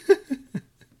treatment.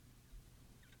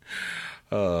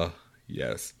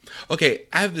 Yes. Okay,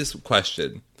 I have this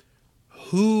question.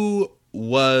 Who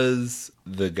was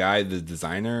the guy, the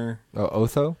designer? Oh,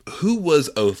 Otho? Who was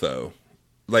Otho?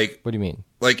 Like, What do you mean?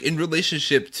 like in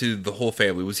relationship to the whole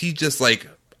family, was he just like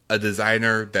a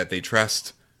designer that they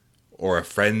trust, or a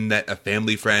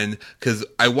family friend? Because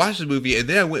I watched the movie and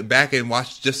then I went back and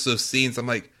watched just those scenes. I'm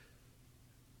like,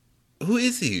 who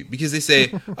is he? Because they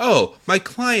say, oh, my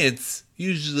clients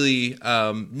usually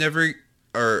never,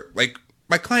 or like,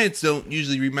 my clients don't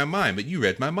usually read my mind, but you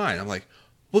read my mind. I'm like,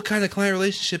 what kind of client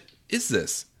relationship is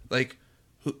this? Like,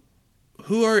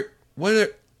 what?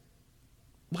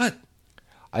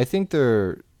 I think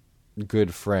they're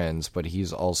good friends, but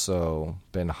he's also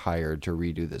been hired to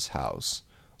redo this house.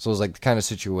 So it was like the kind of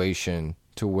situation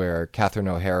to where Catherine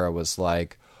O'Hara was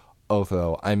like,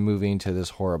 Otho, I'm moving to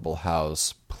this horrible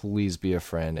house. Please be a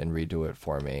friend and redo it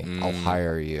for me. I'll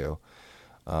hire you.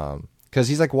 Because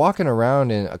he's like walking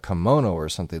around in a kimono or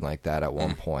something like that at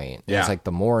one point. Yeah. It's like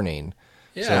the morning.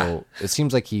 Yeah. So it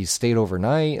seems like he stayed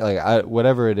overnight. Like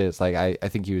whatever it is, like I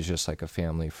think he was just like a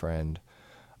family friend.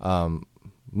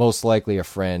 Most likely a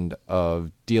friend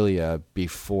of Delia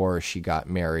before she got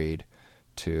married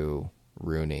to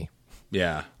Rooney.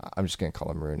 Yeah. I'm just going to call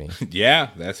him Rooney. Yeah,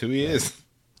 that's who he is.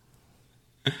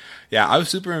 Yeah, I was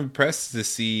super impressed to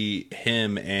see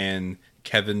him and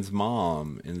Kevin's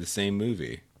mom in the same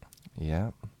movie.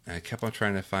 Yeah. And I kept on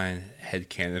trying to find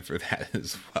headcanon for that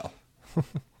as well.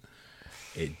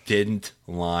 It didn't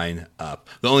line up.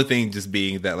 The only thing just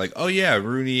being that, like, oh yeah,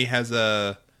 Rooney has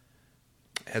a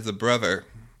brother.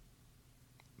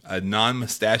 A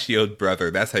non-mustachioed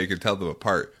brother. That's how you can tell them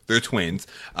apart. They're twins.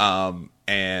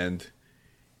 And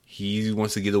he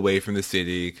wants to get away from the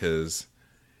city because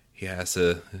he has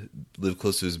to live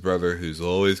close to his brother, who's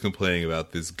always complaining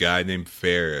about this guy named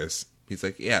Ferris. He's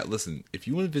like, yeah, listen, if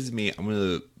you want to visit me, I'm going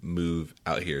to move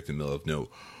out here to the middle of no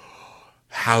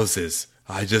houses.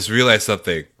 I just realized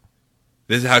something.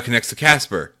 This is how it connects to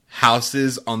Casper.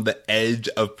 Houses on the edge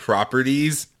of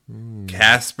properties.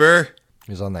 Casper.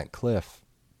 He's on that cliff.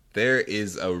 There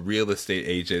is a real estate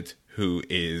agent who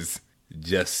is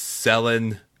just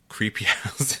selling creepy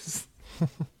houses.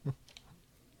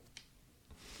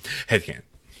 Headcan.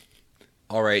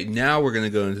 All right, now we're going to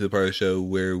go into the part of the show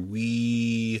where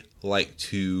we like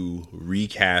to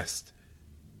recast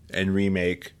and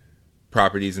remake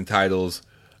properties and titles,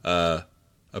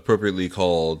 appropriately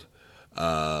called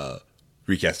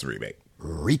Recast and Remake.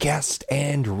 Recast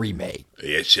and remake.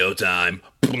 It's showtime.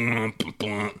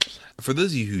 For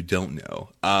those of you who don't know,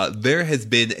 there has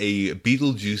been a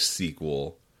Beetlejuice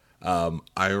sequel,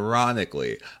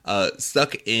 ironically,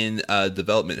 stuck in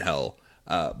development hell,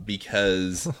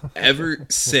 because ever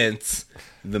since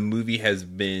the movie has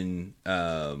been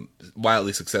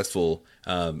wildly successful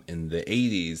in the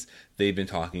 80s, they've been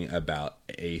talking about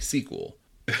a sequel.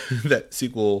 That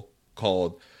sequel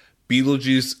called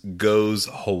Beetlejuice Goes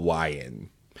Hawaiian.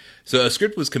 So a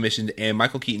script was commissioned, and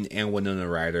Michael Keaton and Winona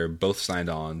Ryder both signed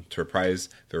on to reprise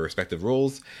their respective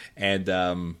roles. And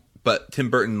but Tim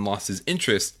Burton lost his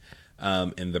interest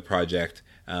in the project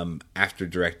after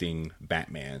directing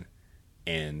Batman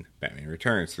and Batman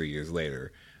Returns 3 years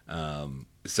later.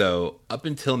 So up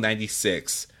until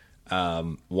 '96,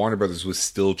 Warner Brothers was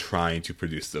still trying to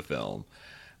produce the film.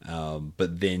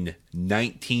 But then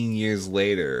 19 years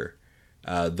later,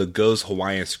 the Goes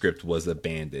Hawaiian script was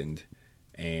abandoned,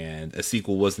 and a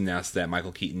sequel was announced that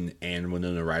Michael Keaton and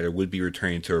Winona Ryder would be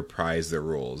returning to reprise their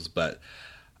roles. But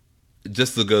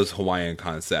just the Goes Hawaiian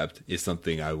concept is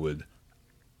something I would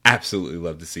absolutely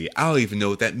love to see. I don't even know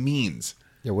what that means.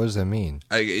 Yeah, what does that mean?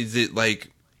 Is it like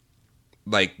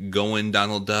going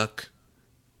Donald Duck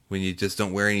when you just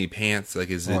don't wear any pants?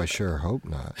 Like, is it? Oh, I sure hope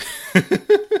not.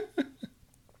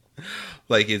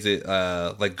 Like, is it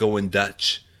like going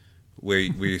Dutch, where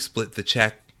you split the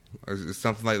check or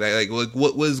something like that? Like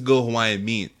what does Go Hawaiian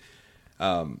mean?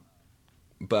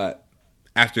 But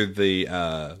after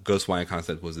the Ghost Hawaiian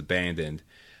concept was abandoned,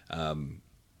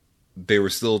 there were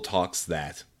still talks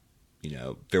that,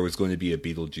 there was going to be a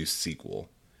Beetlejuice sequel.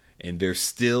 And there's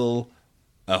still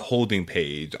a holding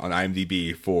page on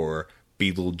IMDb for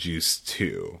Beetlejuice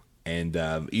 2. And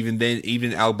even then,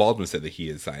 even Alec Baldwin said that he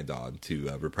had signed on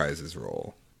to reprise his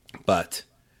role. But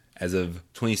as of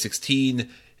 2016,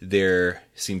 there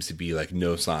seems to be like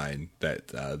no sign that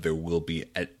there will be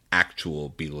an actual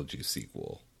Beetlejuice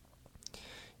sequel.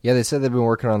 Yeah, they said they've been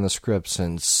working on the script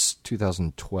since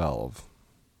 2012.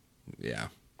 Yeah.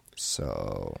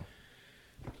 So,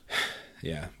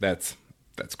 yeah, that's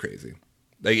crazy.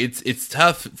 Like it's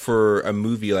tough for a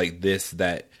movie like this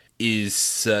that is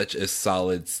such a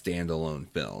solid standalone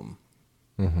film.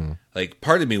 mm-hmm. Like,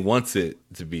 part of me wants it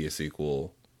to be a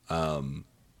sequel,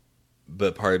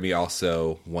 but part of me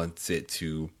also wants it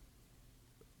to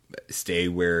stay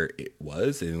where it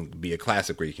was and be a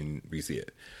classic where you can re-see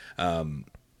it.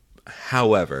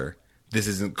 However, this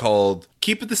isn't called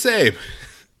Keep It the Same.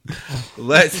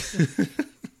 Let's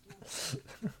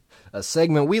a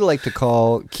segment we like to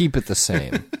call Keep It the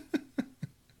Same.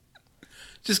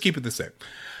 just keep it the same.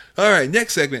 All right,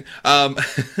 next segment.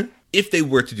 If they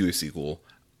were to do a sequel,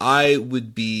 I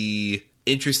would be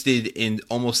interested in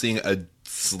almost seeing a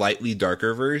slightly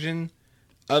darker version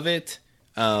of it.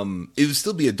 It would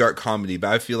still be a dark comedy,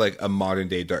 but I feel like a modern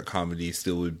day dark comedy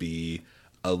still would be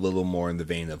a little more in the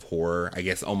vein of horror. I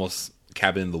guess almost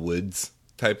Cabin in the Woods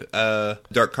type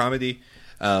dark comedy.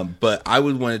 But I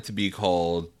would want it to be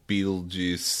called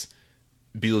Beetlejuice's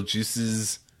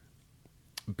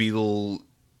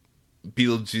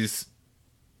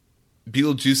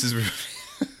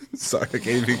sorry, I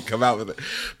can't even come out with it.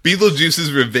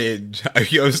 Beetlejuice's Revenge. I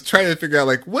was trying to figure out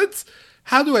like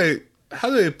how do I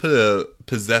put a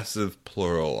possessive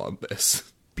plural on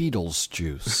this? Beetle's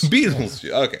juice. Beetlejuice.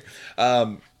 Okay.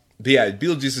 But yeah,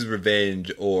 Beetlejuice's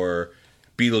Revenge or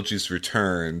Beetlejuice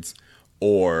Returns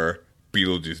or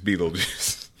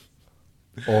Beetlejuice.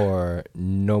 Or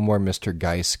No More Mr.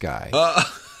 Geist Guy.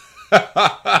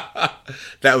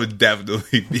 That would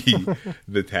definitely be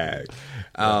the tag.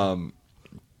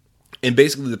 And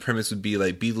basically the premise would be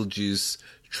like Beetlejuice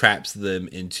traps them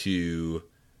into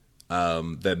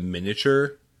the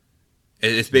miniature.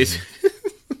 And it's basically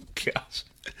gosh.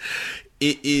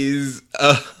 It is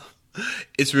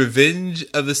it's Revenge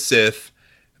of the Sith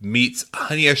meets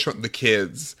Honey, I Shrunk the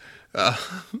Kids. And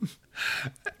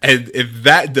if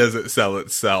that doesn't sell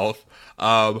itself,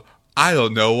 I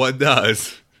don't know what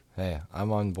does. Hey,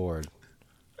 I'm on board.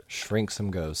 Shrink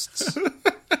some ghosts.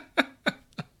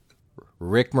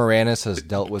 Rick Moranis has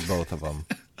dealt with both of them.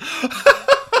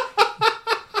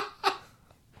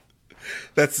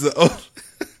 That's the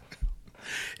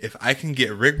if I can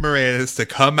get Rick Moranis to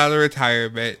come out of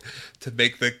retirement to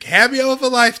make the cameo of a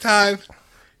lifetime,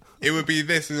 it would be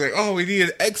this. He's like, oh, we need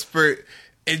an expert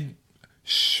in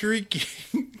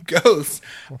shrieking ghosts.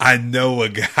 I know a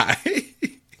guy.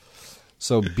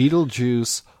 So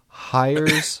Beetlejuice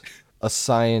hires a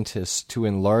scientist to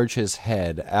enlarge his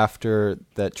head after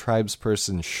that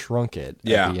tribesperson shrunk it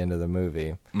at the end of the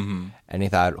movie. Mm-hmm. And he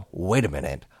thought, wait a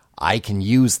minute, I can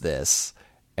use this.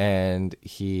 And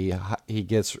he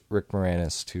gets Rick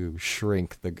Moranis to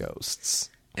shrink the ghosts.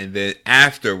 And then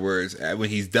afterwards, when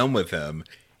he's done with him,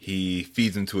 he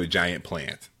feeds him to a giant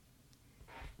plant.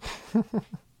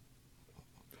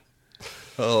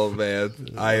 Oh, man.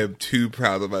 I am too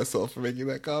proud of myself for making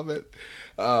that comment.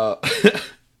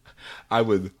 I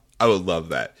would love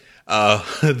that.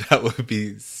 That would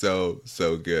be so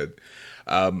good.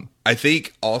 I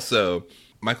think also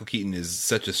Michael Keaton is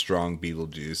such a strong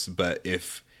Beetlejuice, but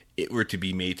if it were to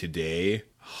be made today,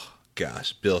 oh,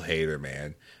 gosh, Bill Hader,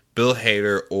 man. Bill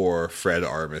Hader or Fred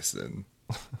Armisen.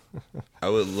 I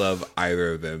would love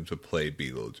either of them to play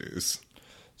Beetlejuice.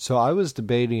 So I was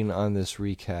debating on this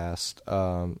recast.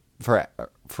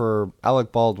 For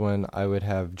Alec Baldwin, I would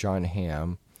have John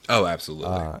Hamm. Oh,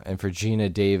 absolutely. And for Gina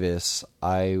Davis,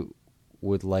 I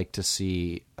would like to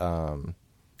see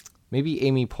maybe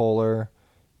Amy Poehler,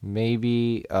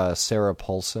 maybe Sarah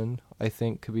Paulson. I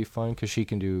think could be fun because she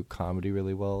can do comedy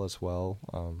really well as well.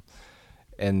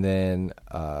 And then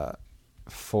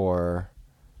for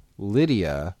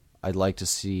Lydia, I'd like to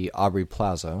see Aubrey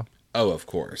Plaza. Oh, of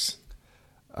course.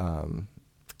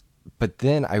 But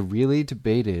then I really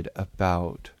debated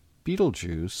about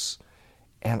Beetlejuice,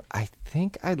 and I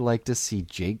think I'd like to see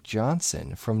Jake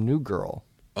Johnson from New Girl.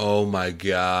 Oh my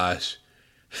gosh.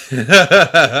 He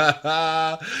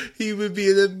would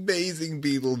be an amazing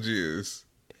Beetlejuice.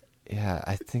 Yeah,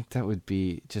 I think that would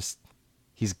be just...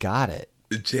 He's got it.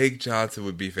 Jake Johnson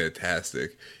would be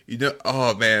fantastic.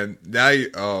 Oh man,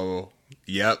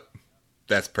 yep.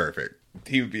 That's perfect.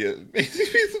 He would be an amazing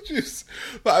Beetlejuice.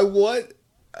 But I want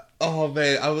Oh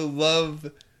man, I would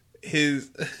love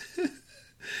his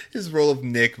his role of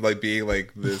Nick, like being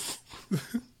like this.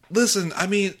 Listen, I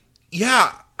mean,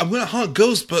 yeah, I'm gonna hunt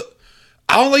ghosts, but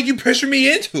I don't like you pressure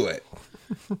me into it.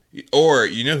 Or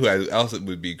you know who else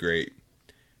would be great?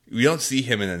 We don't see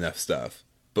him in enough stuff,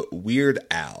 but Weird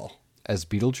Al As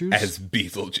Beetlejuice? as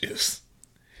Beetlejuice.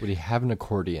 Would he have an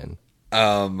accordion?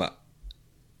 Does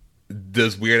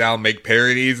Weird Al make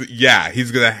parodies? Yeah,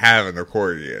 he's gonna have an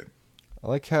accordion. I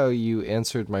like how you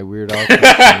answered my Weird Al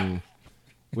question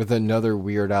with another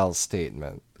Weird Al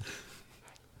statement.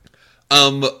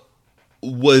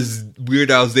 Was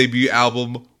Weird Al's debut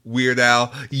album Weird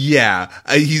Al? Yeah,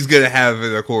 he's gonna have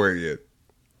an accordion.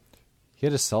 He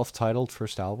had a self-titled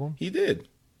first album? He did.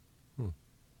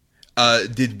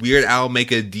 Did Weird Al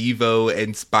make a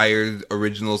Devo-inspired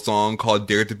original song called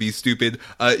Dare to Be Stupid?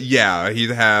 Yeah,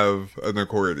 he'd have an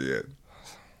accordion.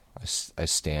 I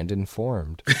stand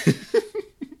informed.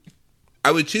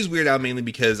 I would choose Weird Al mainly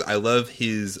because I love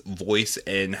his voice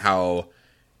and how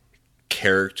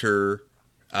charactery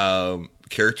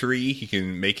he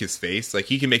can make his face. Like,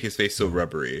 he can make his face so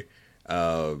rubbery.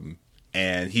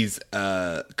 And he's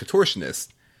a contortionist.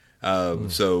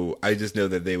 So I just know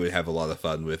that they would have a lot of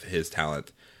fun with his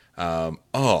talent. Duh.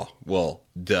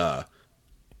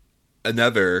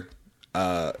 Another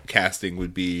casting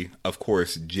would be, of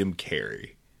course, Jim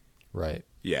Carrey. Right.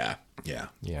 Yeah. Because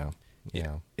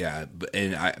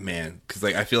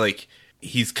like I feel like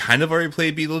he's kind of already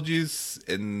played Beetlejuice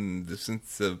in the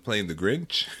sense of playing the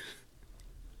Grinch.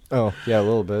 Oh, yeah, a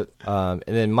little bit. And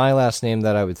then my last name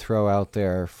that I would throw out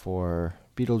there for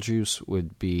Beetlejuice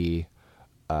would be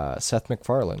Seth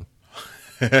MacFarlane.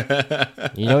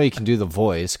 You know he can do the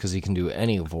voice because he can do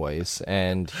any voice,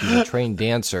 and he's a trained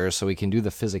dancer, so he can do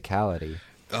the physicality.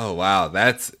 Oh wow,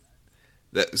 that.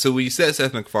 So when you said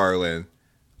Seth MacFarlane,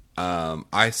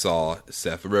 I saw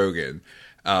Seth Rogen.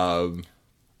 Oh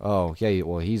yeah,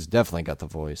 well he's definitely got the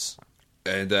voice.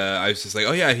 And I was just like,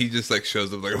 oh yeah, he just like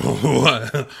shows up like,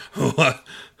 what?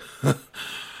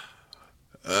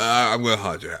 I'm gonna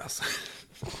haunt your house.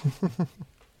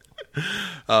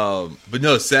 But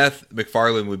no, Seth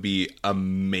MacFarlane would be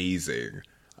amazing.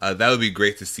 That would be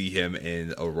great to see him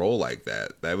in a role like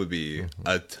that. That would be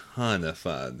a ton of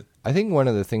fun. I think one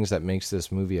of the things that makes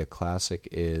this movie a classic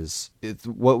is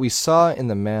what we saw in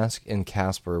The Mask and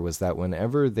Casper was that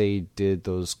whenever they did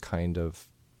those kind of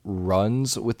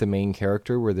runs with the main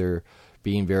character where they're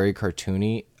being very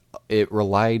cartoony, it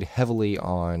relied heavily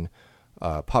on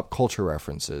pop culture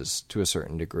references to a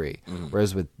certain degree.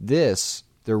 Whereas with this,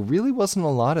 there really wasn't a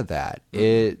lot of that.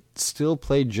 It still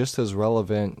played just as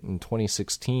relevant in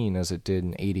 2016 as it did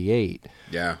in '88.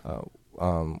 Yeah.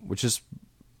 Which is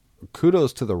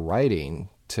kudos to the writing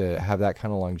to have that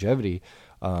kind of longevity.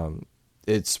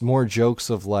 It's more jokes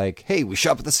of like, hey, we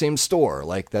shop at the same store.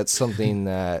 Like, that's something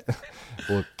that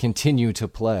will continue to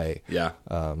play. Yeah.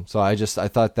 So I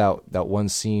thought that one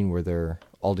scene where they're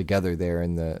all together there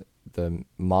in the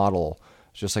model,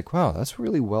 it's just like, wow, that's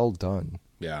really well done.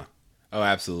 Yeah. Oh,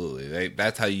 absolutely.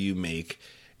 That's how you make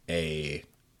a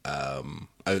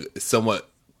somewhat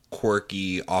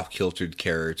quirky, off-kiltered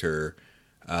character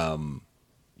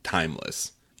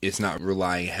timeless. It's not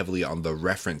relying heavily on the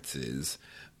references,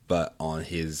 but on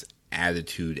his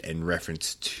attitude and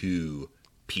reference to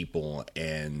people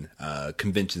and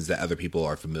conventions that other people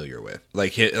are familiar with.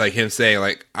 Like him saying,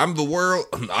 like, I'm the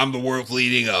world's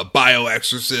leading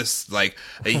bioexorcist. Like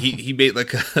he made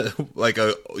like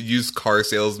a used car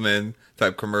salesman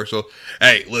type commercial.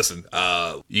 Hey, listen,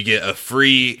 you get a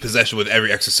free possession with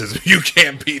every exorcism. You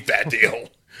can't beat that deal.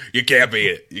 You can't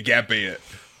beat it.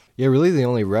 Yeah, really the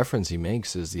only reference he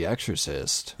makes is The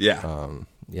Exorcist. Yeah.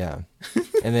 Yeah.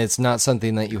 And it's not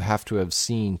something that you have to have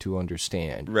seen to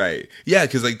understand. Right. Yeah,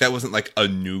 because like that wasn't like a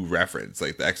new reference.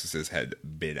 Like The Exorcist had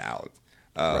been out.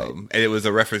 Right. And it was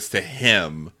a reference to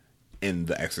him in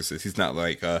The Exorcist. He's not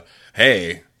like,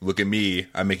 hey, look at me,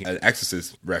 I'm making an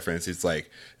Exorcist reference. It's like,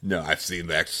 no, I've seen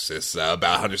The Exorcist about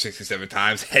 167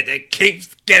 times, and it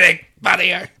keeps getting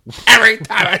funnier every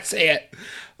time I see it.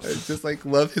 I just like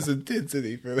love his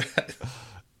intensity for that.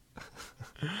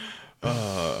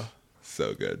 Oh,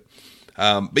 so good.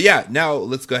 But yeah, now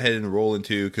let's go ahead and roll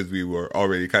into, because we were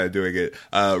already kind of doing it,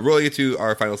 rolling into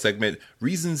our final segment,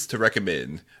 Reasons to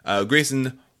Recommend.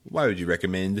 Grayson, why would you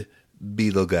recommend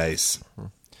Beetlegeist?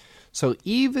 So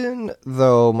even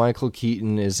though Michael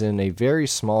Keaton is in a very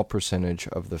small percentage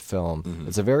of the film,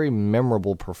 it's a very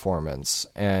memorable performance,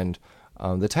 and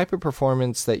the type of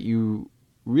performance that you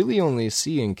really only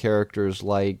see in characters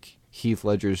like Heath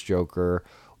Ledger's Joker,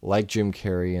 like Jim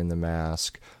Carrey in The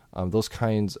Mask, those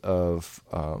kinds of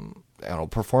I don't know,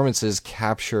 performances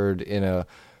captured in a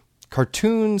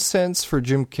cartoon sense for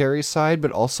Jim Carrey's side,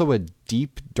 but also a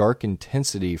deep, dark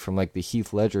intensity from like the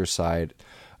Heath Ledger side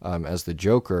as the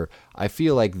Joker. I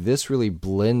feel like this really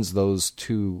blends those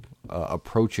two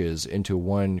approaches into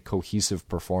one cohesive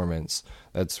performance.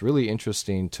 That's really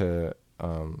interesting to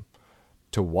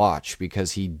watch,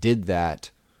 because he did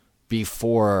that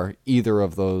before either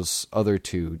of those other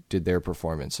two did their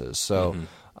performances. So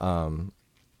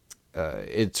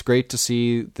it's great to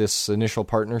see this initial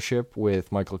partnership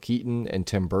with Michael Keaton and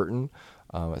Tim Burton.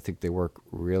 I think they work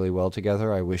really well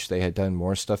together. I wish they had done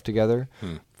more stuff together.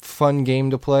 Fun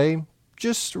game to play.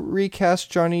 Just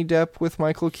recast Johnny Depp with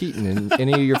Michael Keaton in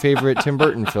any of your favorite Tim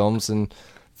Burton films and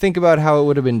think about how it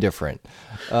would have been different.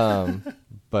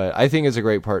 But I think it's a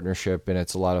great partnership, and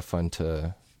it's a lot of fun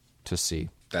to see.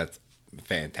 That's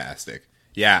fantastic.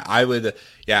 Yeah, I would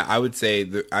say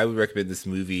that I would recommend this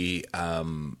movie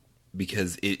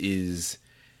because it's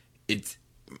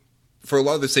for a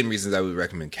lot of the same reasons I would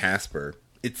recommend Casper.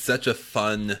 It's such a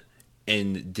fun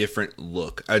and different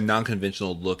look, a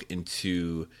non-conventional look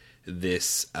into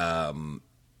this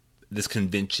this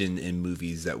convention in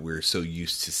movies that we're so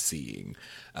used to seeing.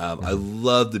 I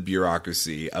love the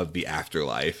bureaucracy of the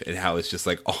afterlife and how it's just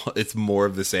like, it's more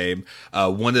of the same.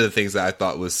 One of the things that I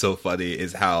thought was so funny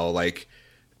is how like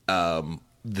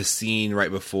the scene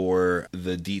right before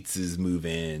the Dietzes move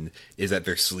in is that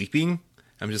they're sleeping.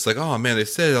 I'm just like, oh man, they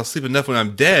said I'll sleep enough when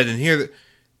I'm dead, and here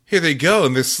they go,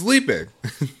 and they're sleeping.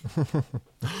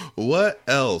 What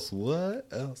else?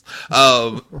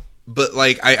 But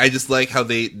like, I just like how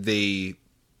they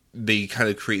kind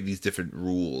of create these different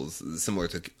rules, similar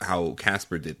to how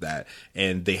Casper did that,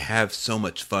 and they have so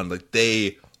much fun. Like,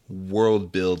 they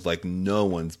world build like no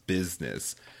one's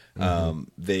business.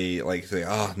 They like say,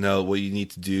 oh no, what you need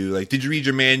to do, like, did you read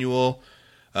your manual?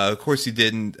 Of course you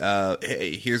didn't.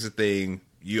 Hey, here's the thing.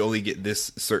 You only get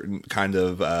this certain kind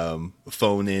of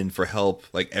phone in for help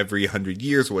like every 100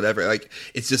 years or whatever. Like,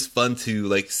 it's just fun to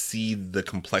like see the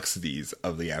complexities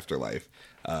of the afterlife.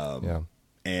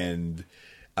 And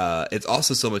it's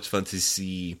also so much fun to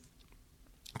see,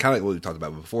 kind of like what we talked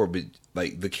about before, but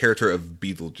like the character of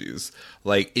Beetlejuice.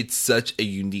 Like, it's such a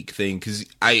unique thing, because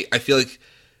I feel like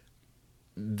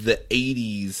the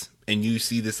 80s, and you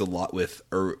see this a lot with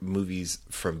movies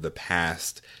from the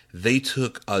past, they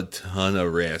took a ton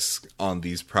of risk on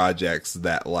these projects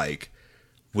that like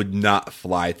would not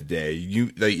fly today.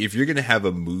 You like, if you're gonna have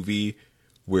a movie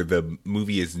where the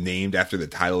movie is named after the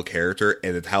title character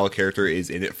and the title character is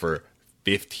in it for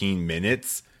 15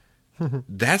 minutes,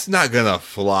 that's not gonna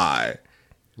fly.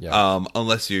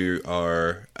 Unless you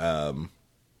are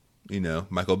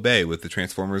Michael Bay with the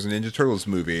Transformers and Ninja Turtles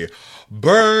movie.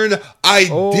 Burn! I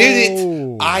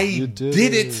did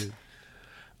it!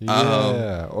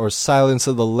 Yeah, or Silence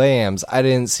of the Lambs. I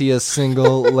didn't see a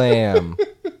single lamb.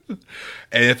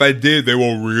 And if I did, they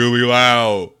were really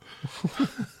loud.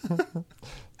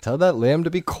 Tell that lamb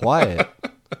to be quiet.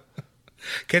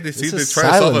 Can't they see they're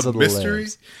trying to solve a mystery?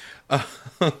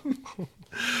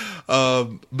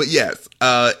 But yes,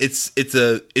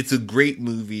 it's a great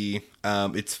movie.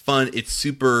 It's fun. It's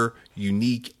super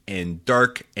unique and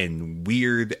dark and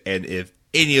weird. And if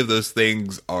any of those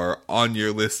things are on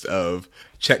your list of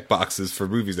check boxes for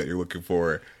movies that you're looking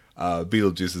for,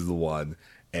 Beetlejuice is the one.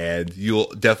 And you'll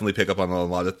definitely pick up on a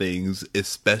lot of things,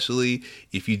 especially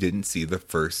if you didn't see the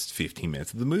first 15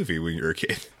 minutes of the movie when you were a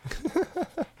kid.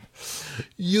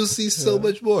 You'll see so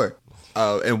much more.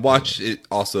 And watch it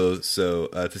also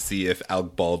to see if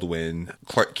Alec Baldwin,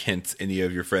 Clark Kent, any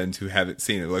of your friends who haven't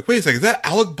seen it, like, wait a second, is that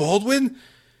Alec Baldwin?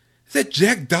 Is that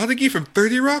Jack Donaghy from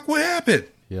 30 Rock? What happened?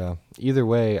 Yeah. Either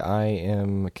way, I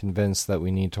am convinced that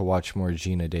we need to watch more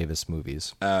Gina Davis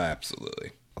movies.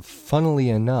 Absolutely. Funnily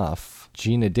enough,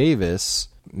 Gina Davis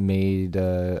made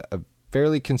a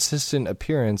fairly consistent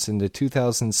appearance in the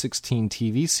 2016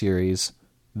 TV series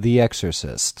The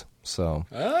Exorcist. So...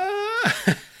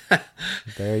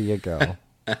 there you go.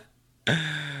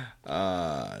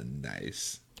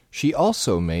 Nice. She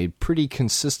also made pretty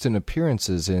consistent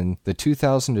appearances in the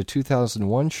 2000 to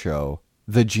 2001 show,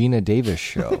 The Gina Davis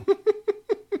Show.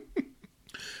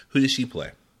 Who does she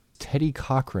play? Teddy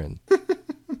Cochran.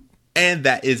 And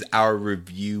that is our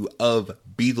review of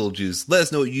Beetlejuice. Let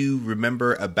us know what you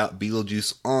remember about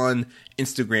Beetlejuice on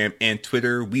Instagram and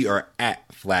Twitter. We are at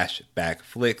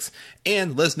FlashbackFlix.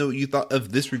 And let us know what you thought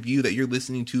of this review that you're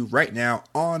listening to right now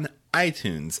on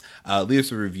iTunes. Leave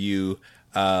us a review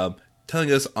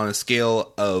telling us on a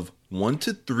scale of 1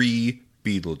 to 3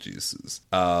 Beetlejuices.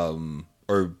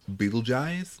 or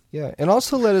Beetlejuice. Yeah, and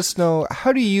also let us know,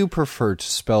 how do you prefer to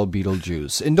spell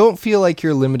Beetlejuice? And don't feel like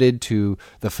you're limited to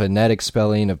the phonetic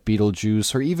spelling of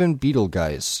Beetlejuice or even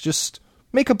Beetlegeist. Just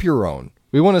make up your own.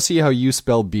 We want to see how you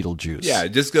spell Beetlejuice. Yeah,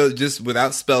 just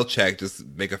without spell check, just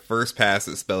make a first pass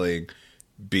at spelling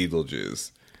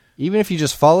Beetlejuice. Even if you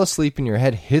just fall asleep and your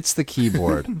head hits the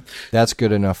keyboard, that's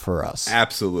good enough for us.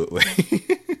 Absolutely.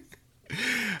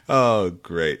 Oh,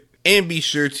 great. And be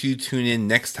sure to tune in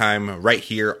next time right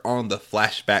here on the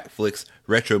Flashback Flicks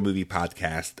Retro Movie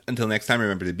Podcast. Until next time,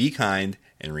 remember to be kind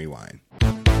and rewind.